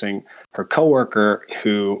producing. Her coworker,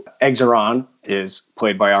 who eggs her on, is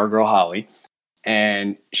played by our girl Holly.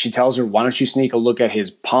 And she tells her, why don't you sneak a look at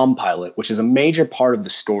his Palm Pilot, which is a major part of the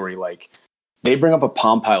story. Like, they bring up a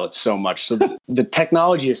Palm Pilot so much. So the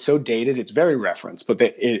technology is so dated. It's very referenced, but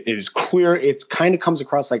it is clear. It kind of comes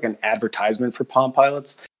across like an advertisement for Palm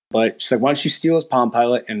Pilots. But she's like, why don't you steal his Palm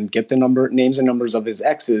Pilot and get the names and numbers of his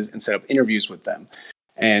exes and set up interviews with them?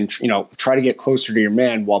 And, you know, try to get closer to your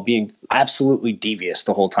man while being absolutely devious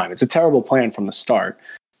the whole time. It's a terrible plan from the start,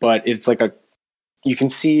 but it's like you can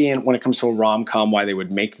see when it comes to a rom-com why they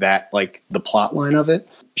would make that like the plot line of it.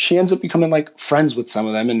 She ends up becoming like friends with some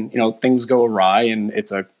of them, and, you know, things go awry, and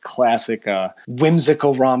it's a classic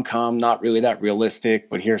whimsical rom-com, not really that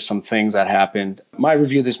realistic, but here's some things that happened. My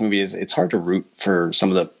review of this movie is it's hard to root for some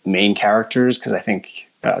of the main characters, because I think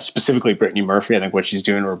specifically Brittany Murphy, I think what she's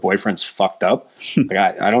doing to her boyfriend's fucked up. Like,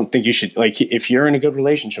 I don't think you should, like, if you're in a good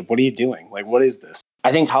relationship, what are you doing? Like, what is this?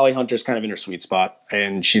 I think Holly Hunter's kind of in her sweet spot,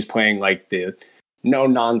 and she's playing like the no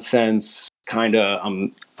nonsense kind of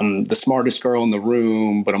I'm the smartest girl in the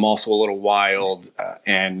room, but I'm also a little wild,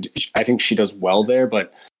 and I think she does well there.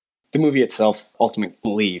 But the movie itself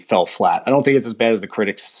ultimately fell flat. I don't think it's as bad as the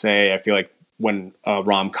critics say. I feel like when a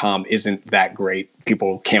rom-com isn't that great,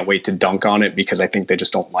 people can't wait to dunk on it, because I think they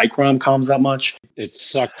just don't like rom-coms that much. It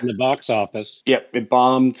sucked in the box office. Yep, it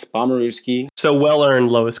bombed. Bomberooski. So well-earned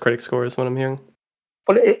lowest critic score is what I'm hearing.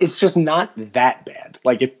 But it's just not that bad.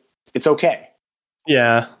 Like, it's okay.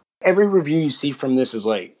 Yeah. Every review you see from this is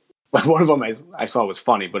like one of them I saw was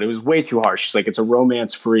funny, but it was way too harsh. She's like, it's a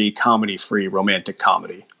romance-free, comedy-free, romantic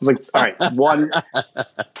comedy. I was like, all right, one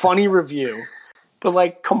funny review. But,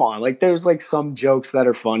 like, come on. Like, there's, like, some jokes that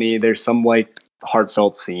are funny. There's some, like,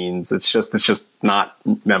 heartfelt scenes. It's just not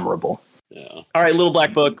memorable. Yeah. All right, Little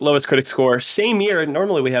Black Book, lowest critic score. Same year.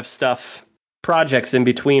 Normally we have projects in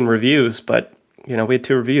between reviews, but, you know, we had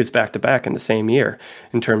 2 reviews back to back in the same year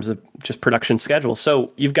in terms of just production schedule.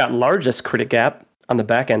 So you've got largest critic gap on the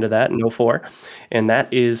back end of that in 2004, and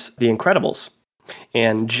that is The Incredibles.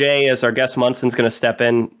 And Jay, as our guest Munson's going to step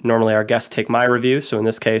in. Normally our guests take my review, so in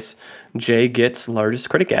this case, Jay gets largest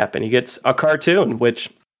critic gap, and he gets a cartoon, which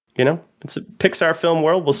you know, it's a Pixar film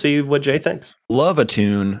world. We'll see what Jay thinks. Love a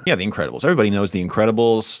tune. Yeah, The Incredibles. Everybody knows The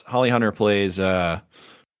Incredibles. Holly Hunter plays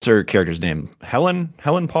what's her character's name? Helen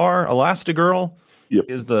Parr, Elastigirl. Yep.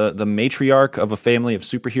 Is the matriarch of a family of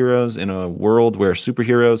superheroes in a world where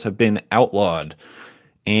superheroes have been outlawed.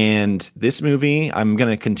 And this movie, I'm going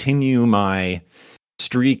to continue my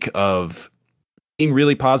streak of being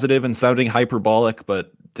really positive and sounding hyperbolic,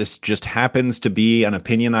 but this just happens to be an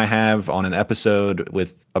opinion I have on an episode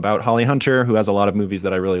about Holly Hunter, who has a lot of movies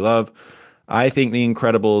that I really love. I think The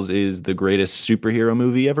Incredibles is the greatest superhero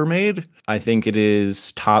movie ever made. I think it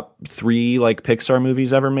is top 3 like Pixar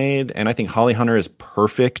movies ever made. And I think Holly Hunter is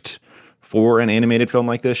perfect for an animated film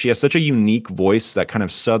like this. She has such a unique voice, that kind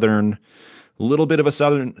of southern, little bit of a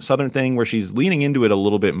southern thing where she's leaning into it a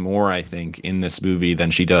little bit more, I think, in this movie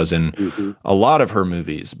than she does in a lot of her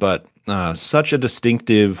movies. But such a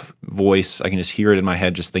distinctive voice. I can just hear it in my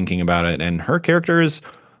head just thinking about it. And her character is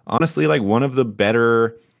honestly like one of the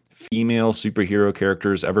better female superhero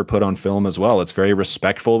characters ever put on film as well. It's very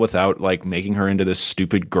respectful without like making her into this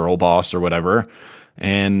stupid girl boss or whatever.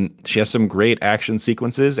 And she has some great action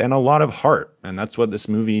sequences and a lot of heart. And that's what this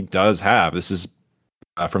movie does have. This is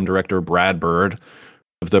from director Brad Bird,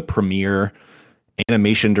 of the premier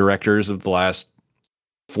animation directors of the last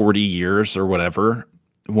 40 years or whatever.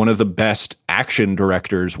 One of the best action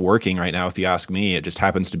directors working right now, if you ask me. It just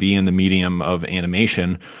happens to be in the medium of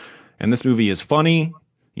animation. And this movie is funny.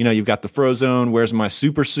 You know, you've got the Frozone, Where's My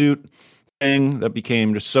Super Suit thing that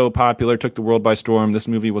became just so popular, took the world by storm. This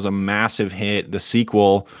movie was a massive hit. The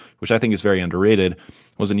sequel, which I think is very underrated,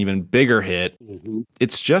 was an even bigger hit.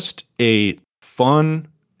 It's just a fun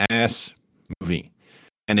ass movie.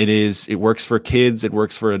 And it works for kids, it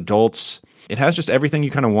works for adults. It has just everything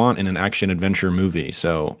you kind of want in an action adventure movie.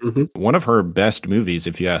 So one of her best movies,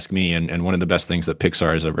 if you ask me, and one of the best things that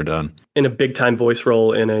Pixar has ever done. In a big time voice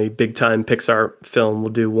role in a big time Pixar film will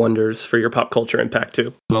do wonders for your pop culture impact too.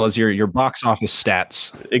 As well as your box office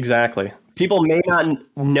stats. Exactly. People may not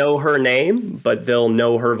know her name, but they'll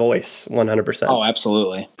know her voice 100%. Oh,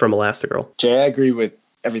 absolutely. From Elastigirl. Jay, I agree with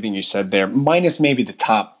everything you said there, minus maybe the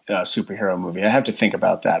top superhero movie. I have to think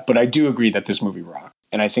about that. But I do agree that this movie rocked.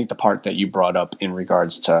 And I think the part that you brought up in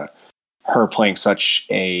regards to her playing such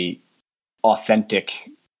a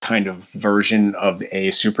authentic kind of version of a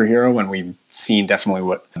superhero, and we've seen definitely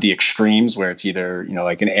what the extremes where it's either, you know,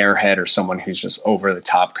 like an airhead or someone who's just over the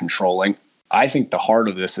top controlling. I think the heart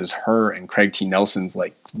of this is her and Craig T. Nelson's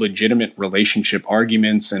like legitimate relationship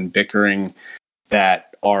arguments and bickering that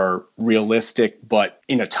are realistic, but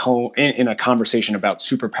in a tone, in a conversation about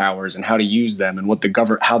superpowers and how to use them and what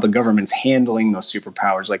how the government's handling those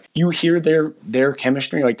superpowers. Like, you hear their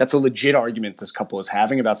chemistry, like that's a legit argument this couple is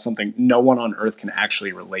having about something no one on Earth can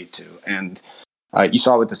actually relate to. And you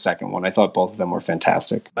saw it with the second one. I thought both of them were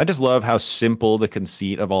fantastic. I just love how simple the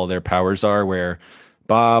conceit of all their powers are, where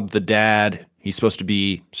Bob, the dad, he's supposed to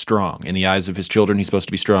be strong. In the eyes of his children, he's supposed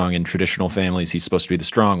to be strong. In traditional families, he's supposed to be the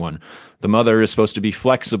strong one. The mother is supposed to be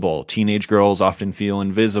flexible. Teenage girls often feel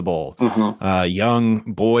invisible. Young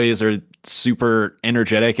boys are super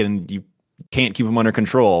energetic and you can't keep them under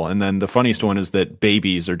control. And then the funniest one is that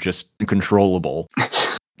babies are just uncontrollable.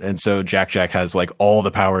 And so Jack has like all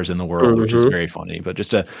the powers in the world, which is very funny. But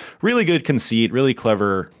just a really good conceit, really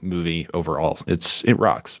clever movie overall. It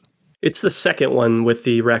rocks. It's the second one with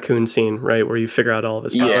the raccoon scene, right, where you figure out all of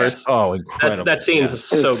his powers. Yes. Oh, incredible. That scene is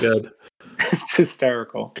so good. It's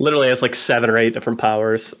hysterical. Literally has like 7 or 8 different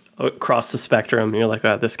powers across the spectrum. You're like,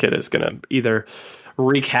 this kid is going to either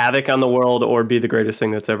wreak havoc on the world or be the greatest thing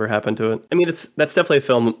that's ever happened to it. I mean, that's definitely a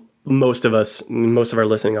film most of our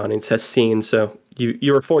listening audience has seen. So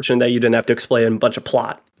you were fortunate that you didn't have to explain a bunch of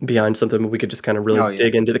plot behind something. We could just kind of really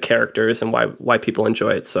dig into the characters and why people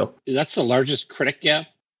enjoy it. So that's the largest critic gap.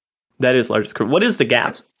 That is largest. What is the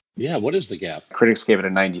gap? Yeah, what is the gap? Critics gave it a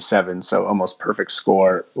 97, so almost perfect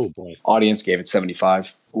score. Oh, boy. Audience gave it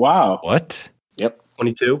 75. Wow. What? Yep.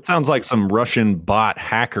 22? Sounds like some Russian bot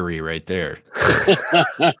hackery right there.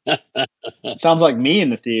 Sounds like me in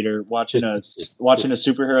the theater watching a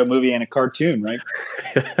superhero movie and a cartoon, right?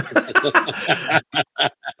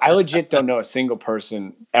 I legit don't know a single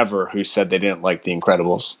person ever who said they didn't like The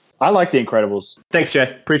Incredibles. I like The Incredibles. Thanks, Jay.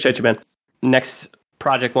 Appreciate you, man. Next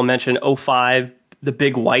project we'll mention, 05, The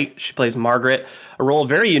Big White. She plays Margaret, a role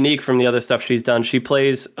very unique from the other stuff she's done. She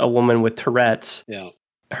plays a woman with Tourette's. Yeah.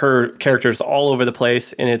 Her character's all over the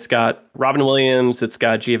place, and it's got Robin Williams, it's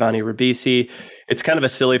got Giovanni Ribisi. It's kind of a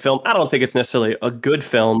silly film. I don't think it's necessarily a good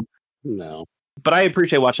film. No. But I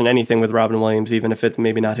appreciate watching anything with Robin Williams, even if it's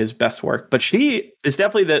maybe not his best work. But she is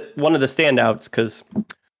definitely one of the standouts because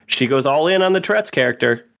she goes all in on the Tourette's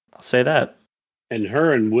character. I'll say that. And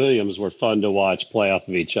her and Williams were fun to watch play off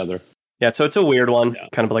of each other. Yeah, so it's a weird one, Yeah.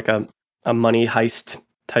 kind of like a money heist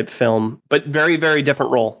type film, but very, very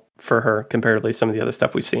different role for her comparatively to some of the other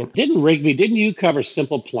stuff we've seen. Didn't you cover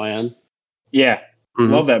Simple Plan? Yeah.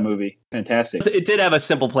 Mhm. Love that movie. Fantastic. It did have a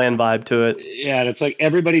Simple Plan vibe to it. Yeah, and it's like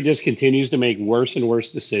everybody just continues to make worse and worse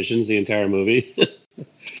decisions the entire movie.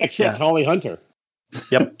 Except Holly Hunter.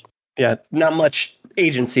 Yep. Yeah, not much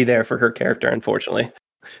agency there for her character, unfortunately.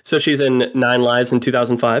 So she's in 9 Lives in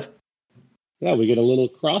 2005. Yeah, we get a little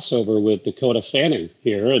crossover with Dakota Fanning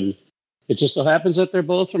here, and it just so happens that they're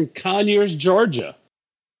both from Conyers, Georgia.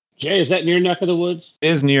 Jay, is that near neck of the woods? It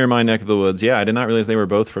is near my neck of the woods. Yeah, I did not realize they were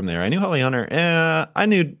both from there. I knew Holly Hunter. I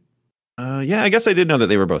knew. Yeah, I guess I did know that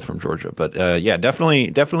they were both from Georgia. But yeah,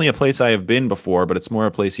 definitely a place I have been before. But it's more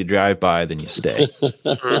a place you drive by than you stay.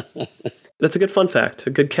 That's a good fun fact. A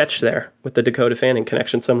good catch there with the Dakota Fanning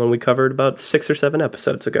connection, someone we covered about 6 or 7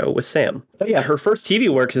 episodes ago with Sam. But yeah, her first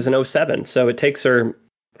TV work is in 2007, so it takes her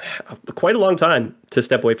quite a long time to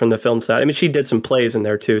step away from the film side. I mean, she did some plays in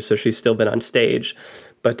there too, so she's still been on stage.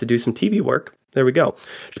 But to do some TV work, there we go.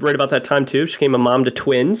 Right about that time too, she became a mom to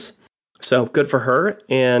twins. So good for her.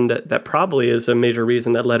 And that probably is a major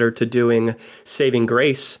reason that led her to doing Saving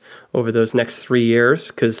Grace over those next 3 years.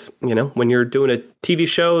 Because, you know, when you're doing a TV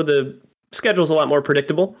show, the schedule's a lot more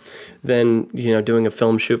predictable than, you know, doing a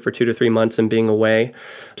film shoot for 2 to 3 months and being away.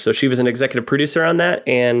 So she was an executive producer on that,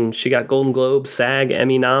 and she got Golden Globe, SAG,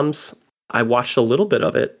 Emmy noms. I watched a little bit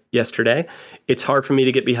of it yesterday. It's hard for me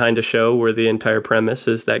to get behind a show where the entire premise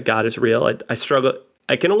is that God is real. I struggle.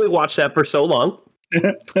 I can only watch that for so long,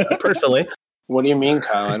 personally. What do you mean,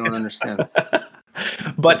 Kyle? I don't understand.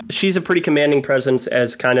 But she's a pretty commanding presence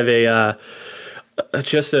as kind of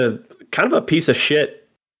just a kind of a piece of shit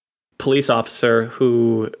police officer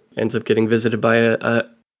who ends up getting visited by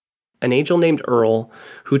an angel named Earl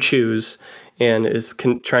who chews and is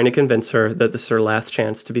trying to convince her that this is her last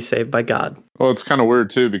chance to be saved by God. Well, it's kind of weird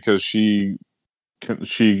too because she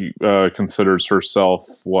considers herself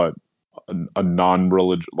a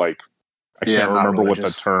non-religious, like I can't remember what the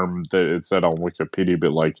term that it said on Wikipedia,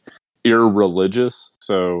 but like irreligious.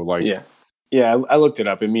 So like Yeah, I looked it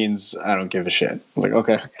up. It means I don't give a shit. I was like,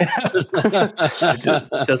 okay.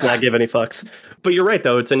 It does not give any fucks. But you're right,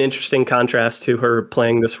 though. It's an interesting contrast to her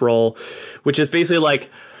playing this role, which is basically like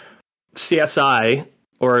CSI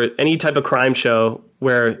or any type of crime show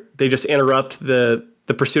where they just interrupt the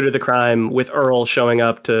pursuit of the crime with Earl showing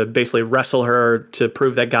up to basically wrestle her to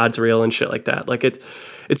prove that God's real and shit like that. Like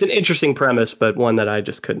it's an interesting premise, but one that I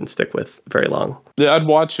just couldn't stick with very long. Yeah, I'd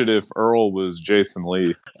watch it if Earl was Jason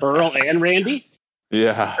Lee. Earl and Randy?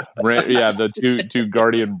 Yeah, the two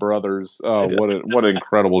Guardian brothers. What an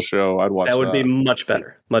incredible show! I'd watch that. That would be much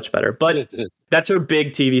better. But that's her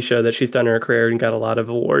big TV show that she's done in her career and got a lot of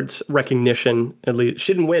awards recognition. At least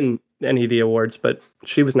she didn't win any of the awards, but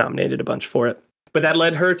she was nominated a bunch for it. But that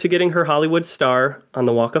led her to getting her Hollywood star on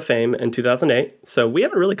the Walk of Fame in 2008. So we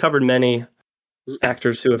haven't really covered many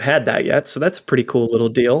actors who have had that yet. So that's a pretty cool little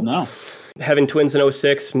deal. No. Having twins in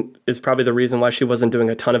 2006 is probably the reason why she wasn't doing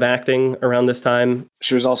a ton of acting around this time.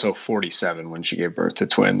 She was also 47 when she gave birth to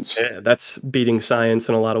twins. Yeah, that's beating science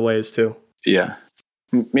in a lot of ways, too. Yeah.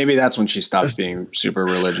 Maybe that's when she stopped being super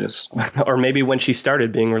religious. Or maybe when she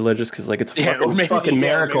started being religious, because like it's a fucking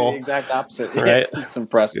miracle. Maybe the exact opposite. Right? Yeah, it's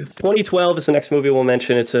impressive. 2012 is the next movie we'll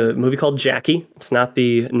mention. It's a movie called Jackie. It's not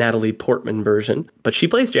the Natalie Portman version, but she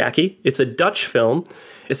plays Jackie. It's a Dutch film.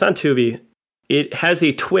 It's on Tubi. It has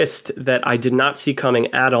a twist that I did not see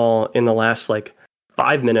coming at all in the last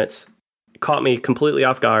 5 minutes. It caught me completely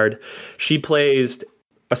off guard. She plays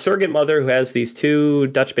a surrogate mother who has these 2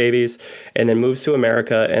 Dutch babies and then moves to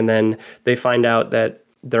America. And then they find out that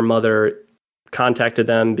their mother contacted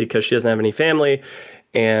them because she doesn't have any family.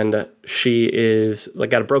 And she is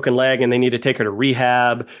got a broken leg and they need to take her to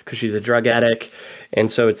rehab because she's a drug addict. And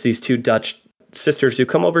so it's these 2 Dutch sisters who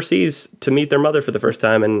come overseas to meet their mother for the first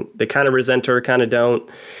time. And they kind of resent her, kind of don't.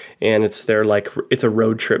 And it's it's a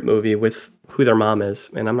road trip movie with who their mom is.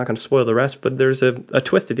 And I'm not going to spoil the rest, but there's a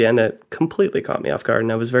twist at the end that completely caught me off guard,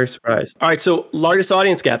 and I was very surprised. All right, so largest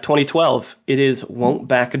audience gap, 2012. It is Won't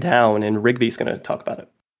Back Down, and Rigby's going to talk about it.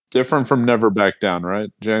 Different from Never Back Down, right,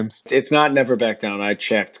 James? It's not Never Back Down. I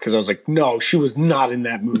checked because I was like, no, she was not in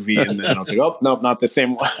that movie. And then I was like, oh, nope, not the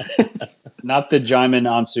same one. Not the Jaimin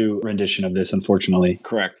Ansu rendition of this, unfortunately.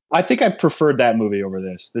 Correct. I think I preferred that movie over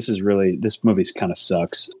this. This movie's kind of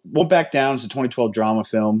sucks. Won't Back Down is a 2012 drama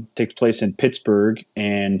film. Takes place in Pittsburgh,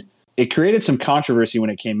 and it created some controversy when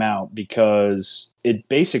it came out because it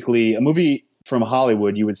basically, a movie from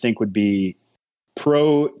Hollywood you would think would be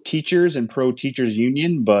pro teachers and pro teachers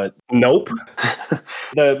union, but Nope.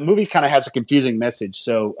 the movie kind of has a confusing message.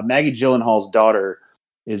 So Maggie Gyllenhaal's daughter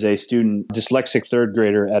is a student, dyslexic third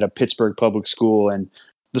grader at a Pittsburgh public school, and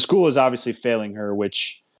the school is obviously failing her,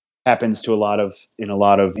 which happens to a lot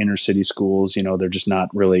of inner city schools. You know, they're just not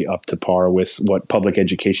really up to par with what public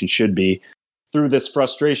education should be. Through this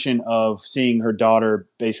frustration of seeing her daughter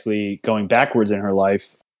basically going backwards in her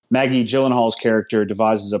life, Maggie Gyllenhaal's character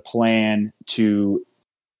devises a plan to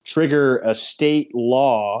trigger a state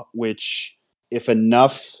law, which if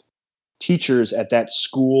enough teachers at that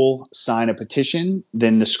school sign a petition,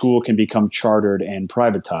 then the school can become chartered and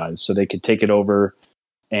privatized. So they could take it over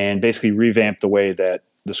and basically revamp the way that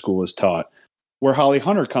the school is taught. Where Holly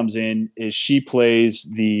Hunter comes in is she plays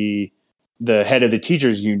the head of the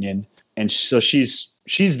teachers union, and so she's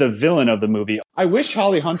the villain of the movie. I wish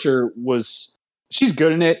Holly Hunter she's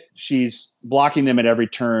good in it. She's blocking them at every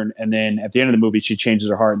turn, and then at the end of the movie she changes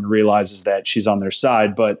her heart and realizes that she's on their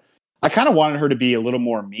side. But I kind of wanted her to be a little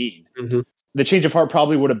more mean. Mm-hmm. The change of heart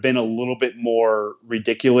probably would have been a little bit more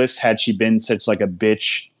ridiculous had she been such like a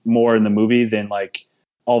bitch more in the movie than like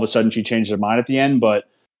all of a sudden she changed her mind at the end. But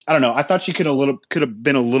I don't know. I thought she could have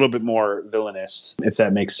been a little bit more villainous, if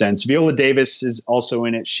that makes sense. Viola Davis is also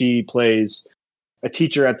in it. She plays a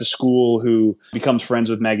teacher at the school who becomes friends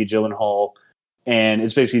with Maggie Gyllenhaal, and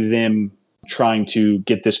it's basically them trying to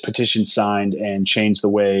get this petition signed and change the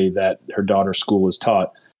way that her daughter's school is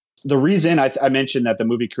taught. The reason I mentioned that the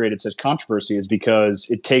movie created such controversy is because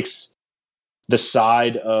it takes the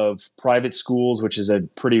side of private schools, which is a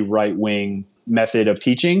pretty right-wing method of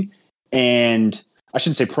teaching, and I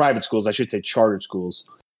shouldn't say private schools, I should say chartered schools.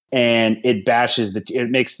 And it bashes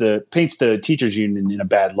paints the teachers union in a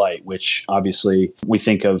bad light, which obviously we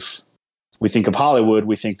think of Hollywood,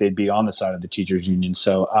 we think they'd be on the side of the teachers union.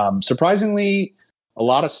 So surprisingly, a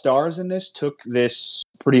lot of stars in this took this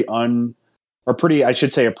a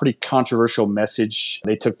pretty controversial message.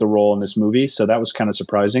 They took the role in this movie. So that was kind of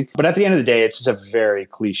surprising. But at the end of the day, it's just a very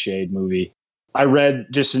cliched movie. I read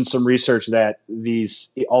just in some research that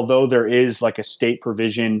although there is like a state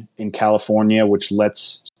provision in California which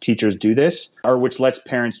lets teachers do this, or which lets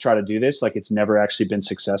parents try to do this, like it's never actually been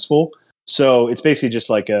successful. So it's basically just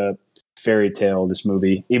like a fairy tale, this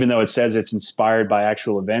movie. Even though it says it's inspired by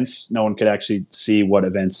actual events, no one could actually see what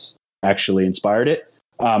events actually inspired it.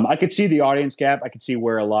 I could see the audience gap. I could see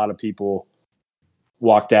where a lot of people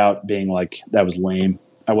walked out being like, that was lame.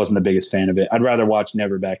 I wasn't the biggest fan of it. I'd rather watch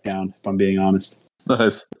Never Back Down, if I'm being honest.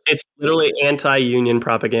 Nice. It's literally anti-union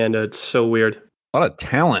propaganda. It's so weird. A lot of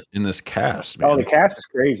talent in this cast, man. Oh, the cast is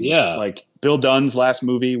crazy. Yeah. Like Bill Dunn's last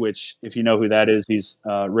movie, which if you know who that is, he's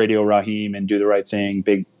Radio Raheem and Do the Right Thing.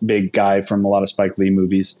 Big guy from a lot of Spike Lee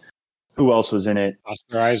movies. Who else was in it?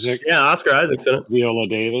 Oscar Isaac. Yeah, Oscar Isaac's in it. Viola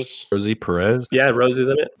Davis. Rosie Perez. Yeah, Rosie's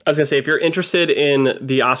in it. I was going to say, if you're interested in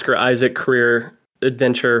the Oscar Isaac career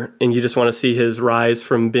adventure and you just want to see his rise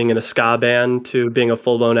from being in a ska band to being a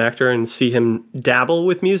full-blown actor and see him dabble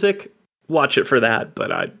with music, watch it for that.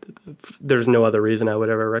 But there's no other reason I would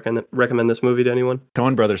ever recommend this movie to anyone.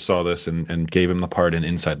 Coen Brothers saw this and gave him the part in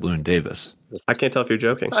Inside Llewyn Davis. I can't tell if you're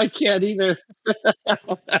joking. I can't either.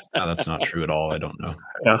 No, that's not true at all. I don't know.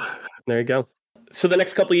 Yeah, there you go. So the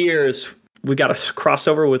next couple of years, we got a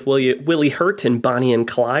crossover with Willie Hurt and Bonnie and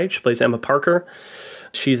Clyde. She plays Emma Parker.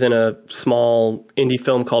 She's in a small indie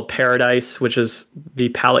film called Paradise, which is the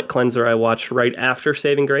palate cleanser I watched right after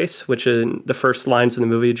Saving Grace, which in the first lines in the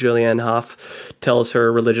movie, Julianne Hough tells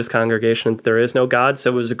her religious congregation that there is no God.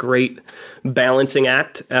 So it was a great balancing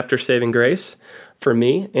act after Saving Grace for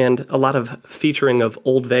me, and a lot of featuring of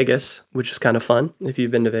Old Vegas, which is kind of fun if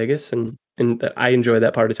you've been to Vegas, and I enjoy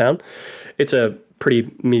that part of town. It's a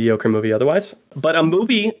pretty mediocre movie otherwise. But a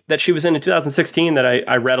movie that she was in 2016 that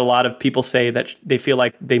I read a lot of people say that they feel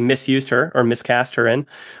like they misused her or miscast her in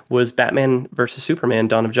was Batman versus Superman,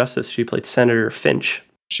 Dawn of Justice. She played Senator Finch.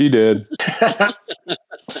 She did. The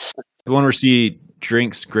one where she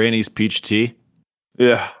drinks Granny's peach tea.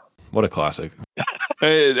 Yeah. What a classic.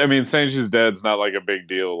 I mean, saying she's dead's not like a big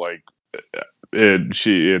deal. Like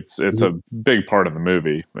it's a big part of the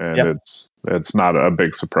movie, and it's not a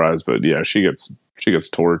big surprise. But yeah, she gets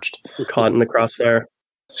torched, caught in the crossfire.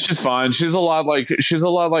 She's fine. She's a lot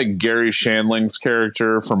like Gary Shandling's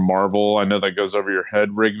character from Marvel. I know that goes over your head,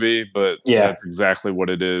 Rigby, but that's exactly what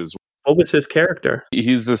it is. What was his character?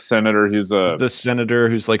 He's a senator. He's the senator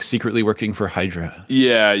who's like secretly working for Hydra.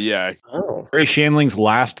 Yeah. Oh, Gary Shandling's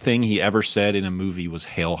last thing he ever said in a movie was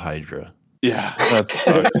 "Hail Hydra." Yeah, that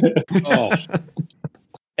sucks. Oh.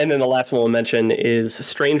 And then the last one we'll mention is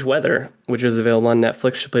Strange Weather, which is available on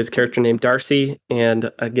Netflix. She plays a character named Darcy,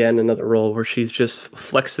 and again, another role where she's just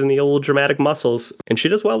flexing the old dramatic muscles, and she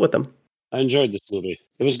does well with them. I enjoyed this movie.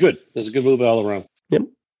 It was good. It was a good movie all around. Yep.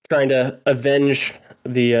 Trying to avenge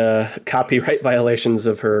the copyright violations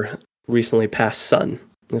of her recently passed son.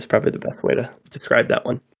 That's probably the best way to describe that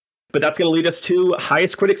one. But that's going to lead us to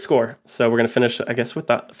highest critic score. So we're going to finish, I guess,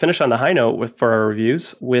 finish on the high note for our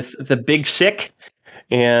reviews with The Big Sick.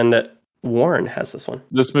 And Warren has this one.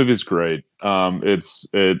 This movie's great.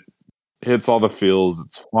 It hits all the feels.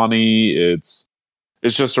 It's funny. It's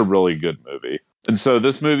just a really good movie. And so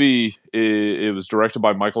this movie, it was directed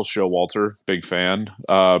by Michael Showalter, big fan.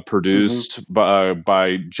 Produced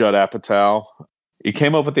by Judd Apatow. He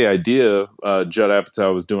came up with the idea. Judd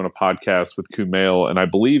Apatow was doing a podcast with Kumail, and I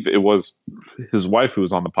believe it was his wife who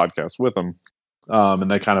was on the podcast with him.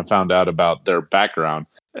 And they kind of found out about their background.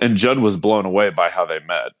 And Judd was blown away by how they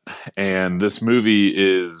met. And this movie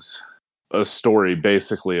is a story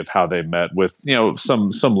basically of how they met with,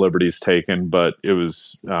 some liberties taken, but it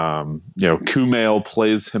was, Kumail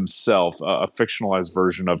plays himself, a fictionalized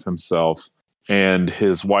version of himself. And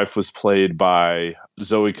his wife was played by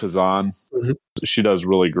Zoe Kazan. Mm-hmm. She does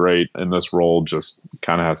really great in this role, just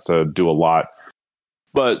kind of has to do a lot.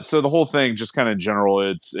 But so the whole thing, just kind of in general,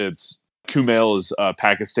 it's Kumail is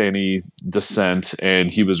Pakistani descent,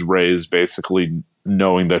 and he was raised basically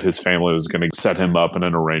knowing that his family was going to set him up in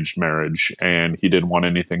an arranged marriage, and he didn't want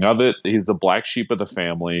anything of it. He's the black sheep of the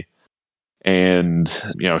family. And,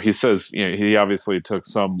 he says, he obviously took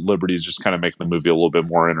some liberties just kind of making the movie a little bit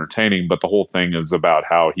more entertaining. But the whole thing is about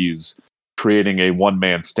how he's creating a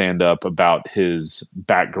one-man stand-up about his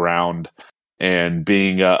background and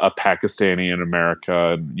being a Pakistani in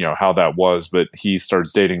America and, how that was. But he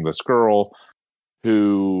starts dating this girl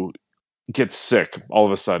who gets sick all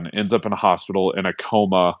of a sudden, ends up in a hospital in a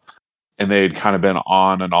coma. And they had kind of been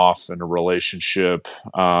on and off in a relationship.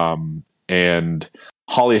 And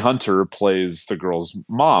Holly Hunter plays the girl's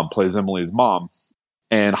mom, plays Emily's mom.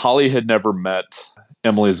 And Holly had never met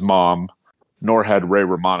Emily's mom, nor had Ray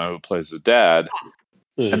Romano, who plays the dad.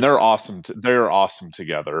 Mm-hmm. And they're awesome. They're awesome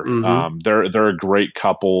together. Mm-hmm. They're a great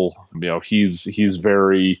couple. He's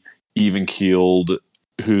very even keeled.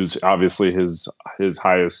 Who's obviously his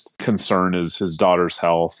highest concern is his daughter's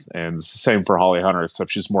health, and it's the same for Holly Hunter,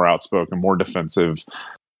 except she's more outspoken, more defensive.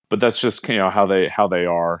 But that's just how they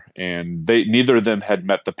are, and neither of them had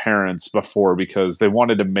met the parents before because they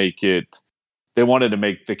wanted to make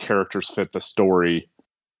the characters fit the story,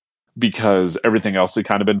 because everything else had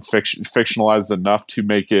kind of been fictionalized enough to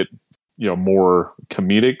make it more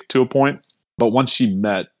comedic to a point. But once she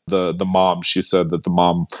met the mom, she said that the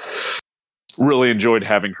mom really enjoyed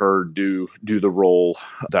having her do the role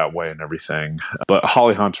that way and everything. But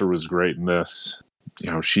Holly Hunter was great in this.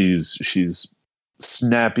 She's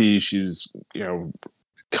snappy. She's,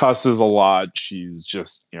 cusses a lot. She's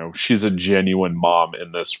just, she's a genuine mom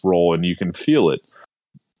in this role, and you can feel it.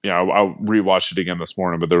 I rewatched it again this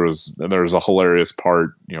morning, but there was a hilarious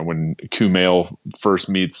part, when Kumail first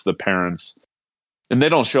meets the parents, and they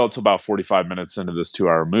don't show up till about 45 minutes into this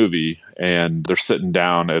 2-hour movie, and they're sitting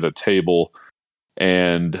down at a table,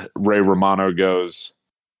 and Ray Romano goes,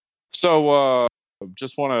 "So,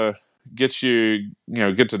 just want to get to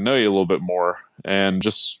know you a little bit more, and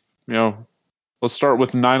just, let's start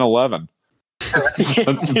with 9/11." That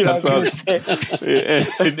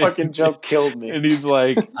fucking joke killed me. And he's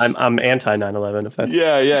like, I'm anti 9/11. If that's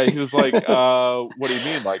yeah. He was like, what do you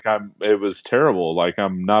mean? Like, it was terrible. Like,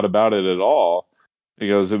 I'm not about it at all. He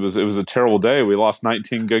goes, it was a terrible day. We lost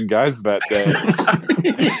 19 good guys that day.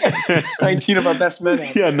 19 of our best men.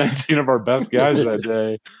 Yeah, 19 of our best guys that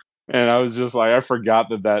day. And I was just like, I forgot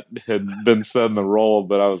that had been said in the role,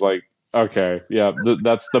 but I was like, okay, yeah,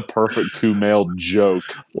 that's the perfect Kumail joke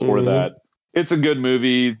for that. It's a good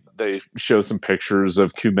movie. They show some pictures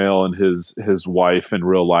of Kumail and his wife in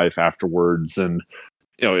real life afterwards, and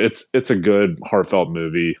it's a good heartfelt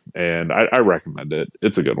movie, and I recommend it.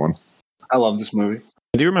 It's a good one. I love this movie.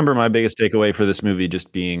 I do remember my biggest takeaway for this movie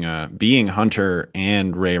just being Hunter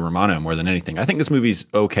and Ray Romano more than anything. I think this movie's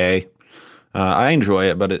okay. I enjoy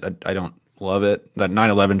it, but I don't love it. That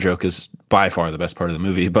 9/11 joke is by far the best part of the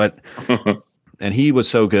movie, but and he was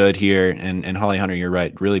so good here, and Holly Hunter, you're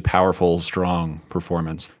right, really powerful, strong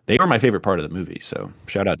performance. They were my favorite part of the movie, so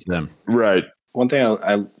shout out to them. Right. One thing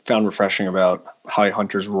I found refreshing about Holly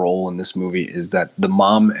Hunter's role in this movie is that the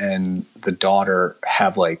mom and the daughter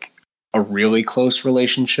have like a really close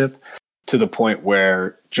relationship, to the point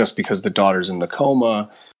where just because the daughter's in the coma,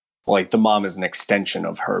 like the mom is an extension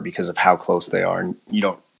of her because of how close they are, and you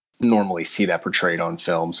don't normally see that portrayed on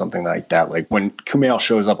film, something like that. Like when Kumail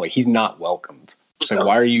shows up, like he's not welcomed. It's like,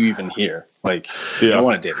 why are you even here? Like, I don't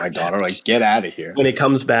want to date my daughter. Like, get out of here. When he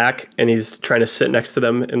comes back and he's trying to sit next to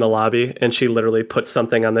them in the lobby, and she literally puts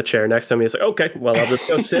something on the chair next to him, he's like, okay, well, I'll just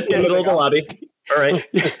go sit in the middle of the lobby. All right.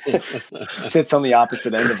 Sits on the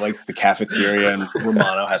opposite end of like the cafeteria, and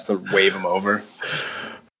Romano has to wave him over.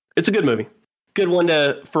 It's a good movie. Good one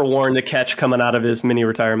for Warren to catch coming out of his mini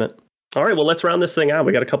retirement. All right, well, let's round this thing out.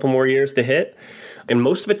 We got a couple more years to hit, and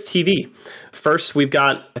most of it's TV. First, we've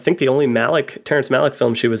got, I think, the only Terrence Malick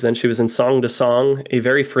film she was in. She was in Song to Song, a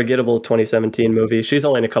very forgettable 2017 movie. She's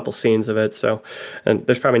only in a couple scenes of it, so and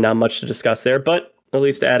there's probably not much to discuss there, but at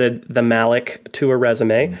least added the Malick to her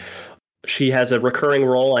resume. She has a recurring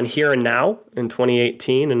role on Here and Now in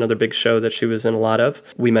 2018, another big show that she was in a lot of.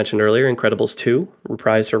 We mentioned earlier, Incredibles 2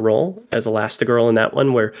 reprised her role as Elastigirl in that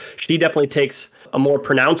one, where she definitely takes a more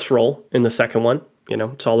pronounced role in the second one. You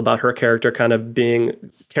know, it's all about her character kind of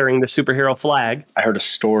carrying the superhero flag. I heard a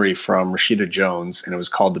story from Rashida Jones, and it was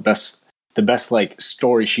called the best like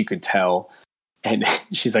story she could tell. And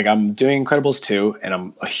she's like, I'm doing Incredibles 2, and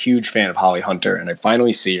I'm a huge fan of Holly Hunter. And I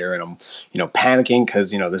finally see her, and I'm, panicking because,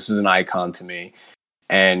 this is an icon to me.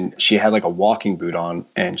 And she had like a walking boot on,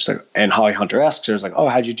 and she's like, and Holly Hunter asks her, like, oh,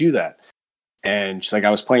 how'd you do that? And she's like, I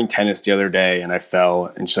was playing tennis the other day, and I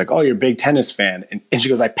fell. And she's like, oh, you're a big tennis fan. And she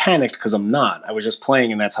goes, I panicked because I'm not. I was just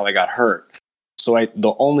playing, and that's how I got hurt. So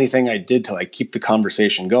the only thing I did to like keep the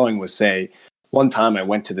conversation going was say, one time I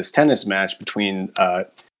went to this tennis match between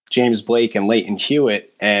James Blake and Leighton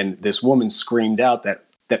Hewitt, and this woman screamed out that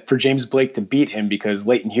for James Blake to beat him because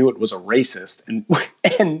Leighton Hewitt was a racist,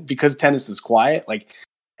 and because tennis is quiet, like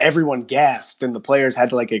everyone gasped and the players had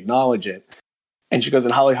to like acknowledge it. And she goes,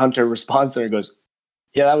 and Holly Hunter responds to her and goes,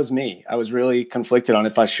 yeah, that was me. I was really conflicted on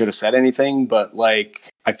if I should have said anything, but like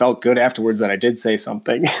I felt good afterwards that I did say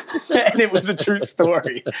something. And it was a true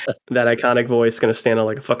story. That iconic voice going to stand out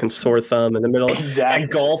like a fucking sore thumb in the middle. Exactly.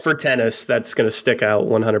 And golf or tennis, that's going to stick out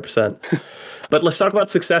 100%. But let's talk about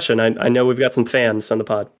Succession. I know we've got some fans on the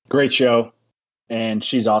pod. Great show. And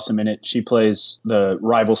she's awesome in it. She plays the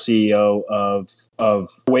rival CEO of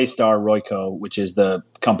Waystar Royco, which is the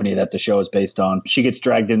company that the show is based on. She gets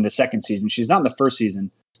dragged in the second season. She's not in the first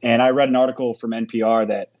season. And I read an article from NPR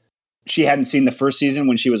that she hadn't seen the first season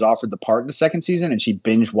when she was offered the part in the second season, and she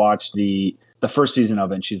binge watched the first season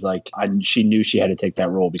of it. And she's like, she knew she had to take that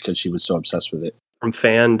role because she was so obsessed with it. From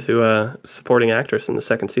fan to supporting actress in the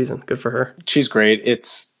second season. Good for her. She's great.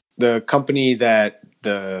 It's the company that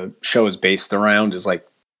the show is based around is like,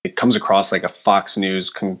 it comes across like a Fox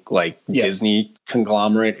News, Disney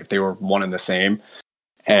conglomerate if they were one and the same.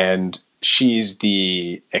 And she's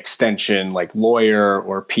the extension, like lawyer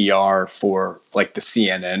or PR for like the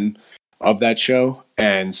CNN of that show.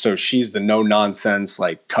 And so she's the no nonsense,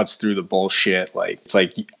 like cuts through the bullshit. Like, it's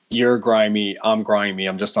like, you're grimy,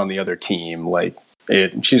 I'm just on the other team. Like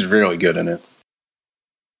she's really good in it.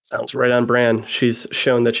 Sounds right on brand. She's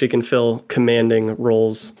shown that she can fill commanding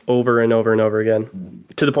roles over and over and over again,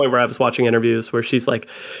 to the point where I was watching interviews where she's like,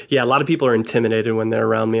 yeah, a lot of people are intimidated when they're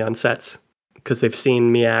around me on sets because they've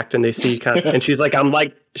seen me act and they see and she's like,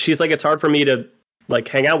 it's hard for me to like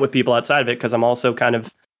hang out with people outside of it because I'm also kind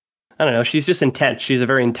of, I don't know, she's just intense. She's a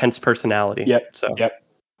very intense personality. It's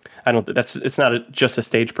not just a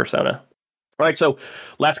stage persona. All right. So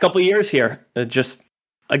last couple of years here,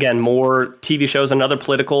 again, more TV shows, another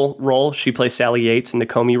political role. She plays Sally Yates in The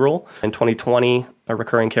Comey Rule in 2020, a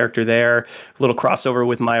recurring character there. A little crossover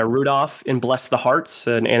with Maya Rudolph in Bless the Hearts,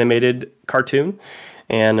 an animated cartoon.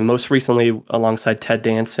 And most recently, alongside Ted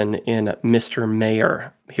Danson in Mr.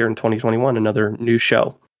 Mayor here in 2021, another new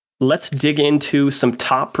show. Let's dig into some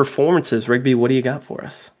top performances. Rigby, what do you got for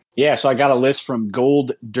us? Yeah, so I got a list from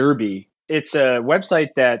Gold Derby. It's a website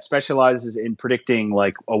that specializes in predicting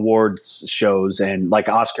like awards shows and like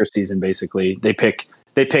Oscar season. Basically, they pick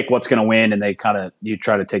what's going to win, and you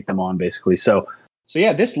try to take them on basically. So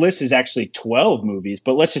yeah, this list is actually 12 movies,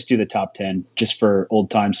 but let's just do the top 10 just for old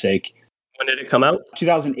time's sake. When did it come out?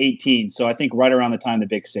 2018. So I think right around the time The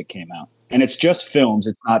Big Sick came out, and it's just films.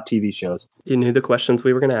 It's not TV shows. You knew the questions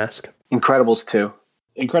we were going to ask. Incredibles 2.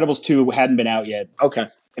 Incredibles 2 hadn't been out yet. Okay,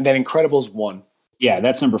 and then Incredibles 1. Yeah,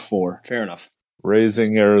 that's number 4. Fair enough.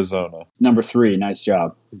 Raising Arizona. Number 3. Nice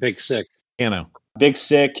job. Big Sick. Piano. Big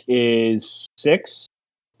Sick is 6,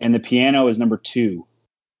 and The Piano is number 2.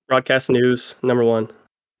 Broadcast News, number 1.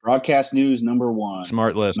 Broadcast News, number 1.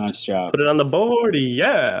 Smart list. Nice job. Put it on the board,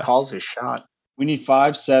 yeah. Calls his shot. We need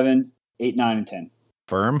 5, 7, 8, 9, and 10.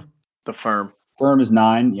 Firm. The Firm. Firm is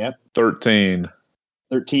 9. Yep. 13.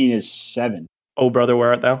 13 is 7. Oh, brother, where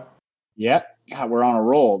art thou? Yep. God, we're on a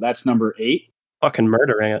roll. That's number 8. Fucking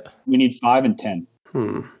murdering it. We need 5 and 10.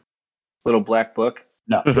 Little black book.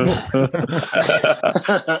 No.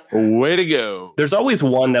 Way to go. There's always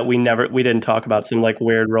one that we didn't talk about, some like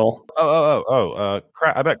weird role. I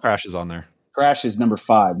bet Crash is on there. Crash is number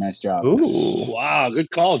 5. Nice job. Ooh. Wow,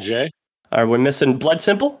 good call, Jay. Are we missing Blood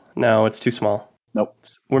Simple? No, it's too small. Nope.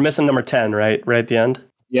 We're missing number 10, right? Right at the end?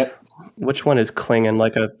 Yep. Which one is clinging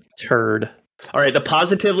like a turd? All right, The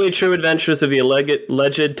Positively True Adventures of the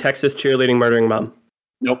Alleged Texas Cheerleading Murdering Mom.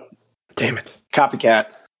 Nope. Damn it. Copycat.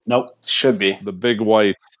 Nope. Should be. The Big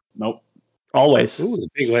White. Nope. Always. Ooh, the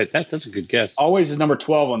big wait. That's a good guess. Always is number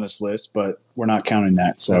 12 on this list, but we're not counting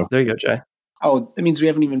that. So There you go, Jay. Oh, that means we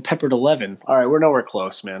haven't even peppered 11. All right, we're nowhere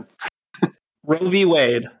close, man. Roe v.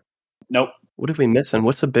 Wade. nope. What are we missing?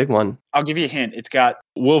 What's the big one? I'll give you a hint. It's got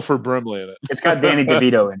Wilford Brimley in it. Danny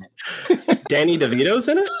DeVito in it. Danny DeVito's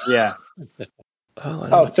in it? Yeah.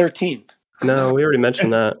 Oh, 13. No, we already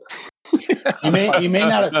mentioned that. You may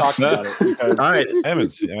not have talked about it because All right, I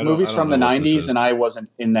haven't seen I movies don't from the know what this 90s, is. and I wasn't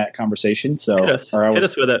in that conversation. So hit us. or I Hit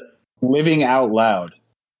was us with it. Living Out Loud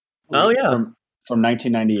Oh, yeah. from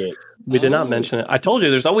 1998. We did not mention it. I told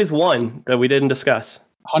you there's always one that we didn't discuss.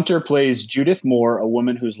 Hunter plays Judith Moore, a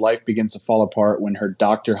woman whose life begins to fall apart when her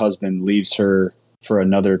doctor husband leaves her for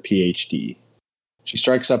another PhD. She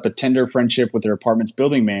strikes up a tender friendship with her apartment's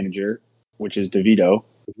building manager, which is DeVito,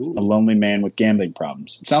 a lonely man with gambling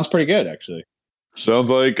problems. It sounds pretty good, actually.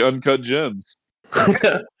 Sounds like Uncut Gems.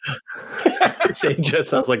 It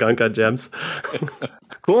just sounds like Uncut Gems.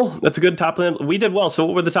 Cool. That's a good top line. We did well. So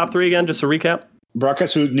what were the top 3 again? Just to recap.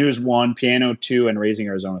 Broadcast News 1, Piano 2, and Raising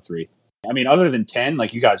Arizona 3. I mean, other than 10,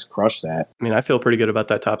 like, you guys crushed that. I mean, I feel pretty good about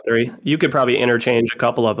that top 3. You could probably interchange a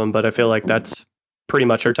couple of them, but I feel like that's pretty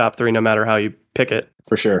much our top 3 no matter how you pick it.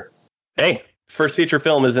 For sure. Hey, first feature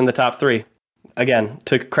film is in the top 3. Again,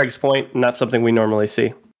 to Craig's point, not something we normally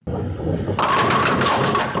see.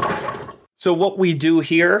 So what we do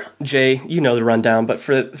here, Jay, you know the rundown, but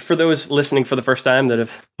for those listening for the first time that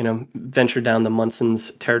have, ventured down the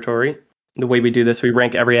Munson's territory, the way we do this, we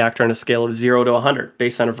rank every actor on a scale of 0 to 100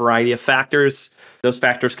 based on a variety of factors. Those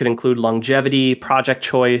factors could include longevity, project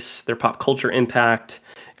choice, their pop culture impact,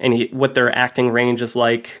 what their acting range is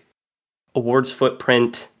like, awards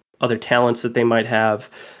footprint, other talents that they might have,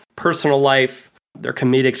 personal life, their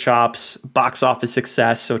comedic chops, box office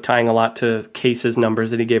success, so tying a lot to Case's numbers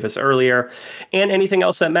that he gave us earlier, and anything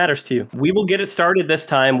else that matters to you. We will get it started this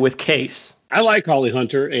time with Case. I like Holly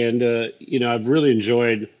Hunter, and I've really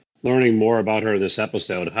enjoyed learning more about her this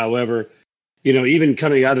episode. However, even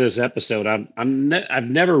coming out of this episode,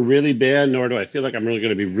 I've never really been, nor do I feel like I'm really going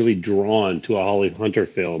to be really drawn to a Holly Hunter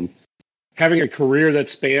film. Having a career that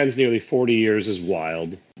spans nearly 40 years is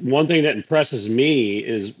wild. One thing that impresses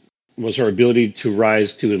me was her ability to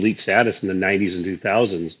rise to elite status in the 90s and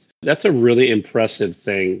 2000s. That's a really impressive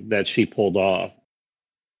thing that she pulled off.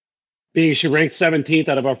 She ranked 17th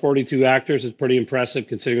out of our 42 actors is pretty impressive,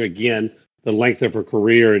 considering, again, the length of her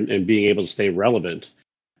career and being able to stay relevant.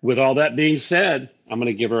 With all that being said, I'm going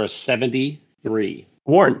to give her a 73.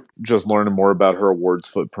 Warren. Just learning more about her awards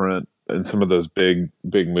footprint and some of those big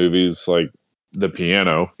movies like The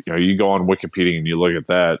Piano. You go on Wikipedia and you look at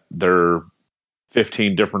that. There are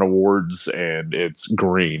 15 different awards and it's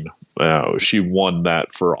green. She won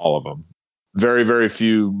that for all of them. Very, very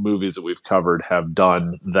few movies that we've covered have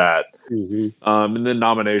done that. Mm-hmm. And then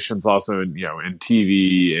nominations also in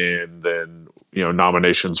TV, and then,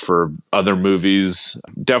 nominations for other movies.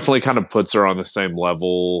 Definitely kind of puts her on the same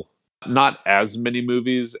level. Not as many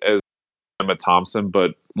movies as Emma Thompson,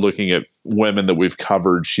 but looking at women that we've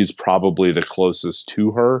covered, she's probably the closest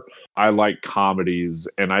to her. I like comedies,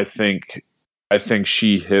 and I think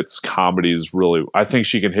she hits comedies really. I think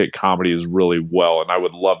she can hit comedies really well, and I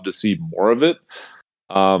would love to see more of it.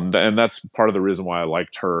 And that's part of the reason why I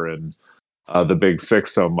liked her and The Big Sick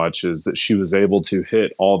so much, is that she was able to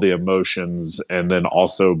hit all the emotions and then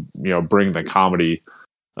also bring the comedy.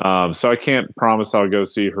 So I can't promise I'll go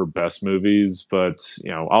see her best movies, but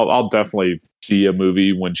I'll definitely see a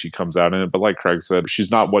movie when she comes out in it. But like Craig said,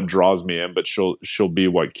 she's not what draws me in, but she'll be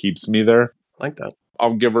what keeps me there. I like that.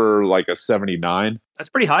 I'll give her like a 79. That's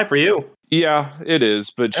pretty high for you. Yeah, it is,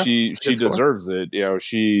 but Yeah, she deserves it.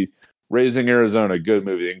 She Raising Arizona, good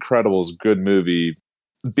movie. Incredibles, good movie.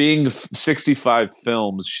 Being 65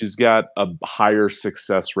 films, she's got a higher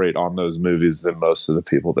success rate on those movies than most of the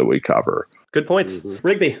people that we cover. Good points. Mm-hmm.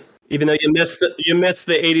 Rigby, even though you missed the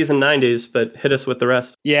 80s and 90s, but hit us with the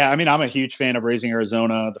rest. Yeah, I mean, I'm a huge fan of Raising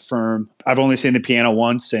Arizona, The Firm. I've only seen The Piano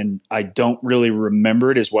once, and I don't really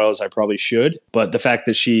remember it as well as I probably should. But the fact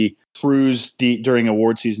that she cruised during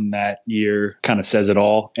award season that year kind of says it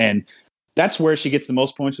all. And that's where she gets the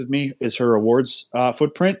most points with me, is her awards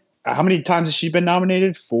footprint. How many times has she been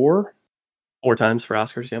nominated? 4? 4 times for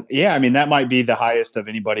Oscars. Yep. Yeah, I mean, that might be the highest of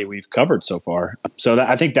anybody we've covered so far. So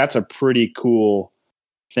I think that's a pretty cool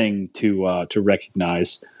thing to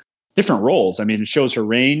recognize. Different roles. I mean, it shows her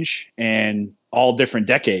range and all different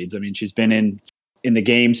decades. I mean, she's been in the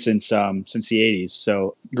game since the 80s.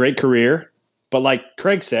 So great career. But like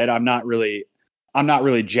Craig said, I'm not really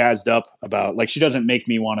jazzed up about, like, she doesn't make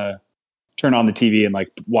me want to turn on the TV and like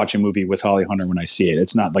watch a movie with Holly Hunter when I see it.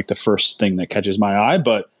 It's not like the first thing that catches my eye,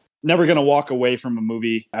 but never going to walk away from a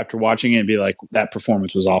movie after watching it and be like, that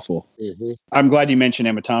performance was awful. Mm-hmm. I'm glad you mentioned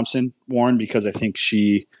Emma Thompson, Warren, because I think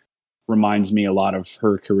she reminds me a lot of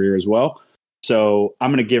her career as well. So I'm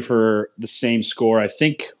going to give her the same score. I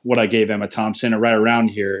think what I gave Emma Thompson right around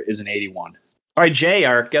here is an 81. All right, Jay,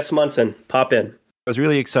 our guest Munson, pop in. I was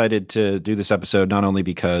really excited to do this episode, not only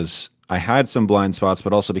because I had some blind spots,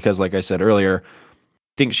 but also because, like I said earlier, I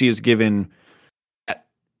think she has given, at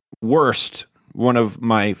worst, one of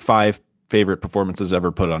my 5 favorite performances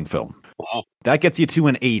ever put on film. Wow. That gets you to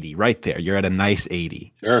an 80 right there. You're at a nice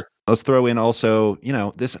 80. Sure. Let's throw in also,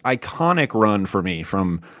 this iconic run for me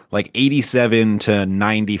from like 87 to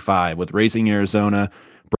 95 with Raising Arizona,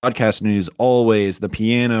 Broadcast News, Always, The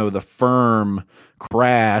Piano, The Firm,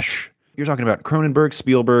 Crash. You're talking about Cronenberg,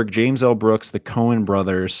 Spielberg, James L. Brooks, the Coen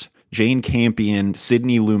brothers, Jane Campion,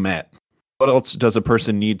 Sidney Lumet. What else does a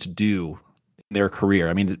person need to do in their career?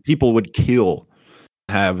 I mean, people would kill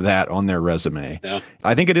to have that on their resume. Yeah.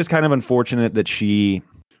 I think it is kind of unfortunate that she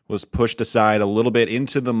was pushed aside a little bit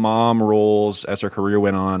into the mom roles as her career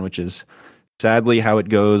went on, which is sadly how it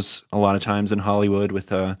goes a lot of times in Hollywood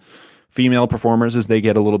with female performers as they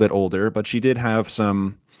get a little bit older. But she did have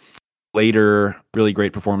some later really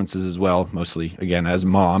great performances as well, mostly, again, as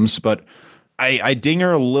moms. But I ding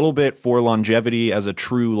her a little bit for longevity as a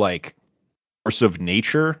true, like, force of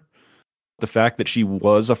nature. The fact that she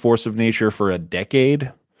was a force of nature for a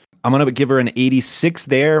decade. I'm going to give her an 86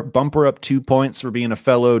 there, bump her up 2 points for being a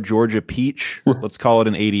fellow Georgia Peach. Let's call it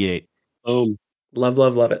an 88. Love,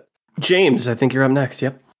 love, love it. James, I think you're up next.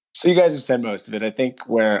 Yep. So you guys have said most of it. I think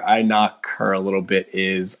where I knock her a little bit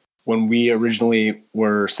is when we originally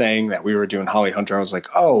were saying that we were doing Holly Hunter, I was like,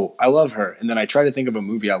 oh, I love her. And then I tried to think of a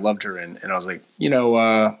movie I loved her in. And I was like,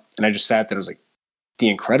 and I just sat there. I was like,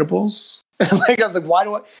 The Incredibles? I was like, why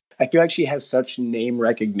do I feel like she has such name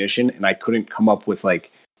recognition and I couldn't come up with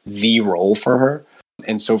like the role for her.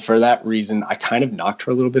 And so for that reason, I kind of knocked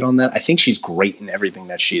her a little bit on that. I think she's great in everything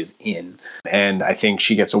that she is in. And I think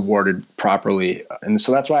she gets awarded properly. And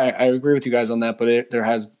so that's why I agree with you guys on that. But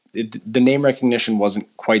the name recognition wasn't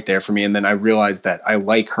quite there for me. And then I realized that I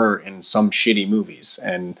like her in some shitty movies.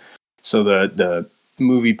 And so the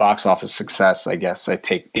movie box office success, I guess, I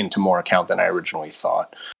take into more account than I originally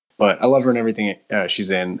thought. But I love her in everything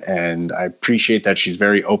she's in, and I appreciate that she's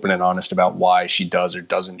very open and honest about why she does or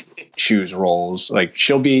doesn't choose roles. Like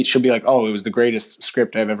she'll be like, "Oh, it was the greatest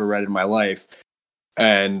script I've ever read in my life,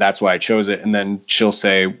 and that's why I chose it." And then she'll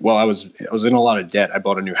say, "Well, I was in a lot of debt. I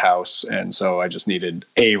bought a new house, and so I just needed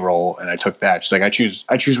a role, and I took that." She's like, "I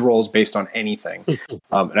choose roles based on anything,"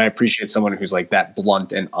 and I appreciate someone who's like that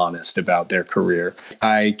blunt and honest about their career.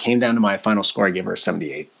 I came down to my final score. I gave her a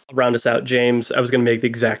 78. Round us out, James. I was going to make the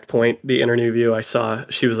exact point. The interview I saw,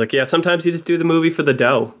 she was like, yeah, sometimes you just do the movie for the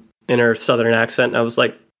dough in her Southern accent. And I was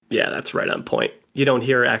like, yeah, that's right on point. You don't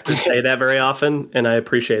hear actors say that very often, and I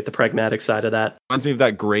appreciate the pragmatic side of that. Reminds me of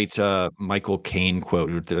that great Michael Caine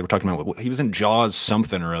quote. They were talking about, he was in Jaws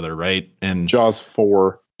something or other, right? And Jaws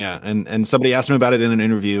 4. Yeah, and somebody asked him about it in an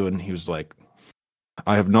interview, and he was like,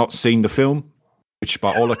 I have not seen the film, which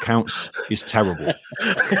by all accounts is terrible.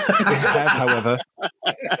 I have, however,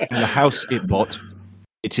 in the house it bought,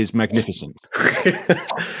 it is magnificent.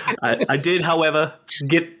 I did, however,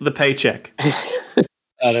 get the paycheck.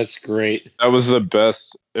 Oh, that's great. That was the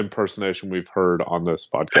best impersonation we've heard on this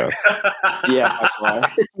podcast. Yeah, that's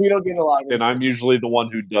why. We don't get a lot of it. And I'm usually the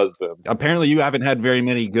one who does them. Apparently you haven't had very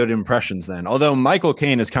many good impressions then. Although Michael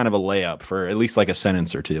Caine is kind of a layup for at least like a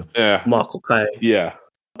sentence or two. Yeah. Michael Caine. Yeah.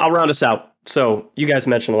 I'll round us out. So you guys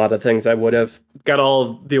mentioned a lot of things I would have. Got all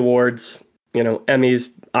of the awards, Emmys,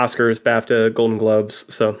 Oscars, BAFTA, Golden Globes.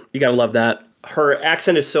 So you got to love that. Her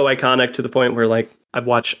accent is so iconic to the point where like I've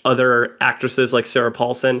watched other actresses like Sarah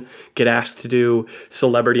Paulson get asked to do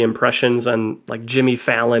celebrity impressions on like Jimmy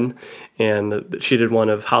Fallon. And she did one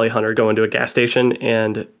of Holly Hunter going to a gas station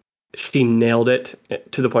and she nailed it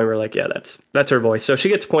to the point where like, yeah, that's her voice. So she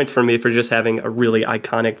gets points from me for just having a really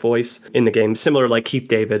iconic voice in the game. Similar like Keith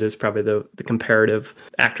David is probably the comparative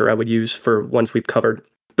actor I would use for ones we've covered.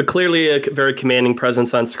 But clearly a very commanding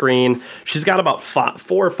presence on screen. She's got about 4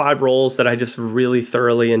 or 5 roles that I just really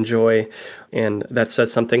thoroughly enjoy. And that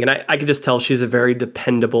says something. And I can just tell she's a very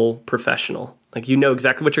dependable professional. Like, you know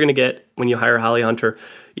exactly what you're going to get when you hire Holly Hunter,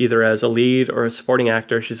 either as a lead or a supporting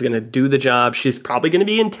actor. She's going to do the job. She's probably going to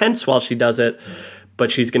be intense while she does it, but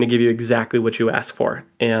she's going to give you exactly what you ask for.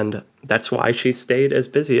 And that's why she stayed as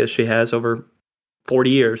busy as she has over 40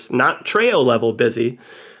 years. Not Trejo level busy,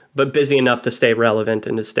 but busy enough to stay relevant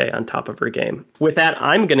and to stay on top of her game. With that,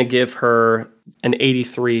 I'm going to give her an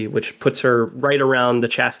 83, which puts her right around the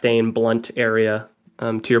Chastain Blunt area.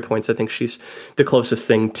 To your points, I think she's the closest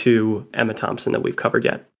thing to Emma Thompson that we've covered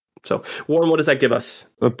yet. So, Warren, what does that give us?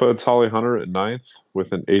 That puts Holly Hunter at 9th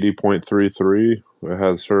with an 80.33. It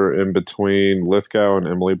has her in between Lithgow and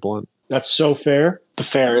Emily Blunt. That's so fair. The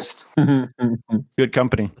fairest. Good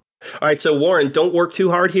company. All right, so Warren, don't work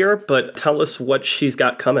too hard here, but tell us what she's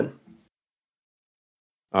got coming.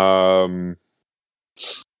 I'm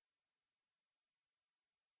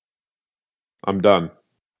done.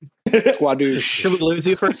 Wadouche. Should we lose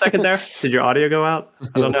you for a second there? Did your audio go out?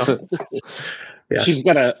 I don't know. Yeah. She's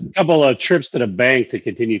got a couple of trips to the bank to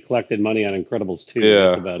continue collecting money on Incredibles 2. Yeah.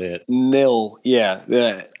 That's about it. Nil. Yeah.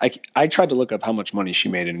 I tried to look up how much money she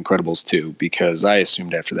made in Incredibles 2 because I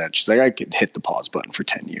assumed after that she's like, I could hit the pause button for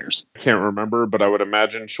 10 years. I can't remember, but I would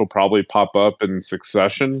imagine she'll probably pop up in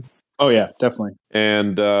Succession. Oh, yeah, definitely.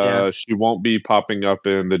 And she won't be popping up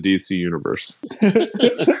in the DC universe.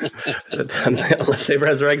 Unless they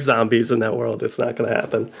resurrect zombies in that world, it's not going to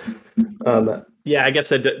happen. I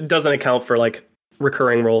guess it doesn't account for like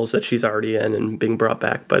recurring roles that she's already in and being brought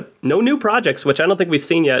back, but no new projects, which I don't think we've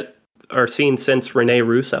seen yet or seen since Rene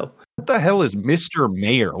Russo. What the hell is Mr.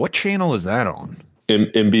 Mayor? What channel is that on?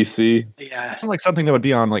 NBC. Yeah, Like something that would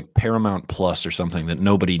be on like Paramount Plus or something that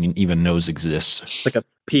nobody even knows exists. like a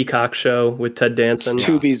Peacock show with Ted Danson. It's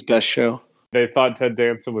Tubi's best show. They thought Ted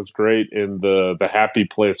Danson was great in the Happy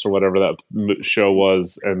Place or whatever that show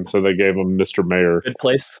was, and so they gave him Mr. Mayor. Good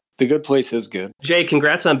place. The Good Place is good. Jay,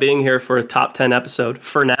 congrats on being here for a top 10 episode.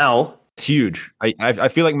 For now, It's huge. I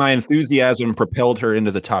feel like my enthusiasm propelled her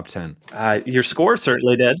into the top 10. your score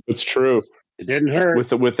certainly did. It's true. It didn't hurt.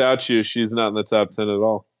 Without you, she's not in the top 10 at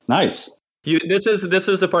all. Nice. This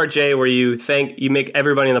is the part, Jay, where you make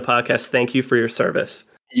everybody in the podcast thank you for your service.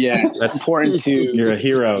 Yeah, that's important to You're a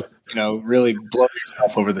hero. Really blow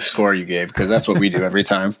yourself over the score you gave because that's what we do every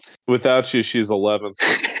time. Without you, she's 11th.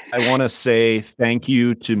 I want to say thank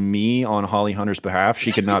you to me on Holly Hunter's behalf.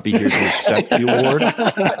 She could not be here to accept the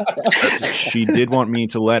award. She did want me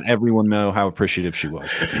to let everyone know how appreciative she was.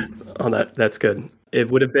 Oh, that's good. It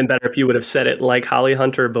would have been better if you would have said it like Holly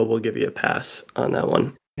Hunter, but we'll give you a pass on that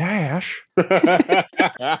one. Dash.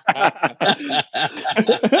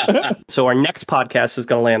 So our next podcast is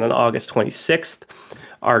going to land on August 26th.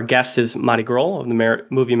 Our guest is Monty Grohl of the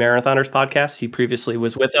Movie Marathoners podcast. He previously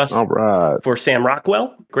was with us All right. for Sam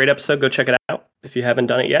Rockwell. Great episode. Go check it out if you haven't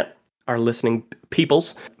done it yet, our listening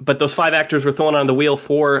peoples. But those 5 actors we're throwing on the wheel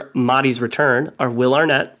for Monty's return are Will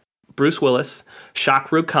Arnett, Bruce Willis, Shah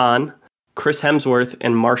Rukh Khan, Chris Hemsworth,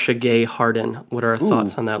 and Marcia Gay Harden. What are our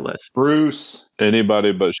thoughts on that list? Bruce.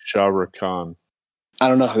 Anybody but Shah Rukh Khan. I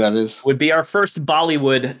don't know who that is. Would be our first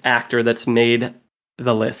Bollywood actor that's made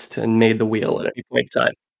the list and made the wheel at any point in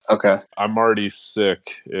time. Okay. I'm already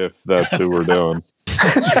sick if that's who we're doing.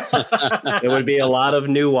 It would be a lot of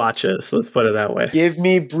new watches. Let's put it that way. Give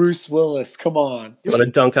me Bruce Willis. Come on. You want to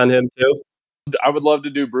dunk on him too? I would love to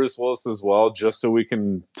do Bruce Willis as well, just so we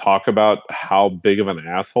can talk about how big of an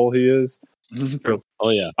asshole he is. Oh,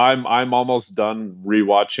 yeah. I'm almost done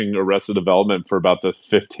rewatching Arrested Development for about the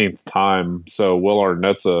 15th time, so Will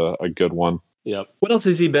Arnett's a good one. Yep. What else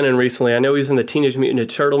has he been in recently? I know he's in the Teenage Mutant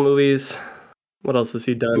Ninja Turtle movies. What else has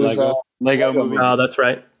he done? He was, Lego movie. Oh, that's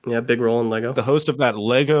right. Yeah, big role in Lego. The host of that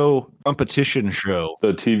Lego competition show. The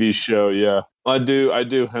TV show, yeah. I do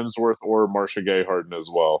Hemsworth or Marcia Gay Harden as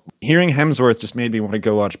well. Hearing Hemsworth just made me want to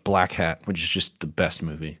go watch Black Hat, which is just the best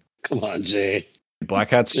movie. Come on, Jay.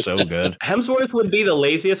 Black Hat's so good. Hemsworth would be the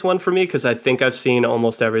laziest one for me because I think I've seen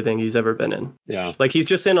almost everything he's ever been in. Yeah. Like, he's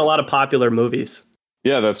just in a lot of popular movies.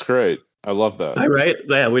 Yeah, that's great. I love that. Right?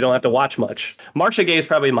 Yeah, we don't have to watch much. Marcia Gay is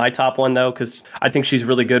probably my top one, though, because I think she's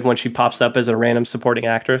really good when she pops up as a random supporting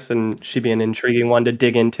actress, and she'd be an intriguing one to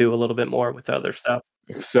dig into a little bit more with other stuff.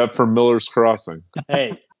 Except for Miller's Crossing.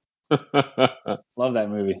 Hey, love that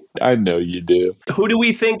movie. I know you do. Who do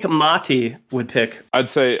we think Mati would pick? I'd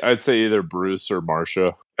say either Bruce or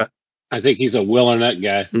Marcia. I think he's a Will Arnett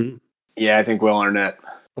guy. Yeah, I think Will Arnett.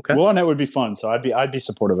 Okay. Will Arnett would be fun, so I'd be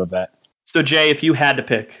supportive of that. So, Jay, if you had to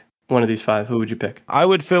pick one of these 5, who would you pick? I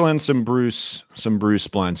would fill in some Bruce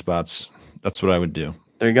blind spots. That's what I would do.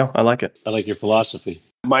 There you go. I like it. I like your philosophy.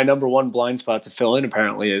 My number one blind spot to fill in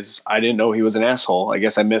apparently is I didn't know he was an asshole. I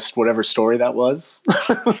guess I missed whatever story that was.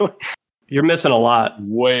 You're missing a lot.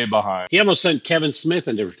 Way behind. He almost sent Kevin Smith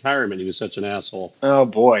into retirement. He was such an asshole. Oh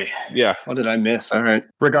boy. Yeah. What did I miss? All right.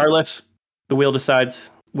 Regardless, the wheel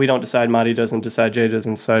decides. We don't decide. Marty doesn't decide. Jay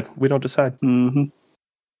doesn't decide. We don't decide. Mm-hmm.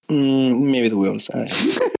 Maybe the wheel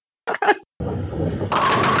decides.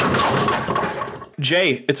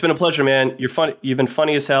 Jay, it's been a pleasure, man. You're funny. You've been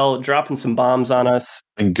funny as hell, dropping some bombs on us.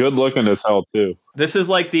 And good looking as hell, too. This is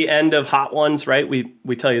like the end of Hot Ones, right? We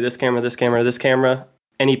tell you this camera, this camera, this camera.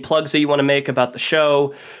 Any plugs that you want to make about the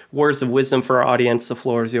show? Words of wisdom for our audience. The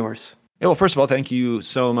floor is yours. Yeah, well, first of all, thank you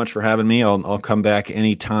so much for having me. I'll come back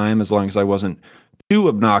anytime as long as I wasn't too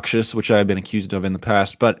obnoxious, which I've been accused of in the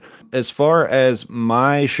past. But as far as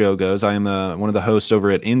my show goes, I am one of the hosts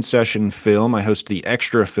over at In Session Film. I host the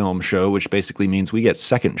Extra Film Show, which basically means we get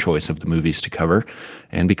second choice of the movies to cover.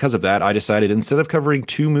 And because of that, I decided instead of covering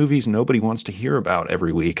 2 movies nobody wants to hear about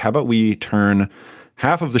every week, how about we turn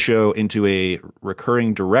half of the show into a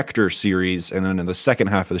recurring director series, and then in the second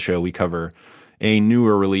half of the show we cover a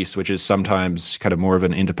newer release, which is sometimes kind of more of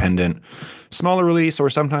an independent, smaller release, or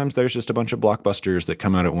sometimes there's just a bunch of blockbusters that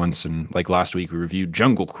come out at once. And like last week, we reviewed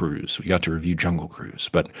Jungle Cruise. We got to review Jungle Cruise.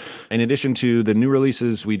 But in addition to the new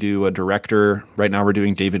releases, we do a director. Right now, we're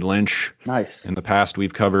doing David Lynch. Nice. In the past,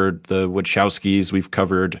 we've covered the Wachowskis. We've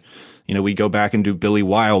covered, we go back and do Billy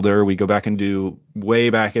Wilder. We go back and do way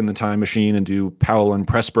back in the time machine and do Powell and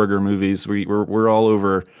Pressburger movies. We're all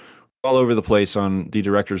over the place on the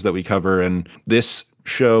directors that we cover. And this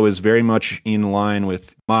show is very much in line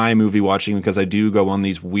with my movie watching because I do go on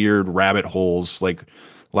these weird rabbit holes. Like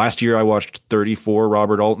last year I watched 34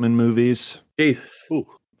 Robert Altman movies. Jesus. Ooh.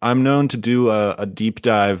 I'm known to do a deep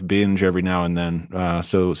dive binge every now and then.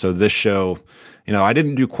 So this show, I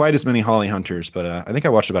didn't do quite as many Holly Hunters, but I think I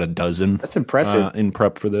watched about a dozen. That's impressive. In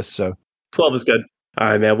prep for this. So 12 is good. All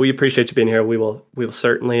right, man. We appreciate you being here. We will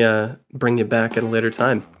certainly bring you back at a later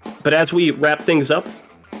time. But as we wrap things up,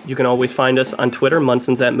 you can always find us on Twitter,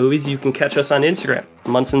 Munson's at Movies. You can catch us on Instagram,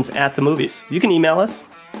 Munson's at the Movies. You can email us,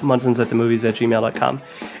 munsonsatthemovies@gmail.com.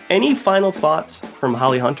 Any final thoughts from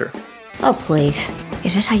Holly Hunter? Oh, please.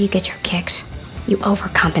 Is this how you get your kicks? You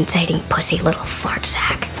overcompensating pussy little fart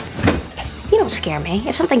sack. You don't scare me.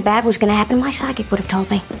 If something bad was going to happen, my psychic would have told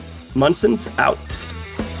me. Munson's out.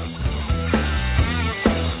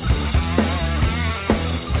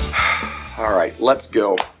 All right, let's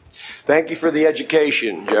go. Thank you for the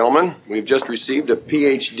education, gentlemen. We've just received a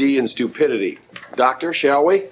PhD in stupidity. Doctor, shall we?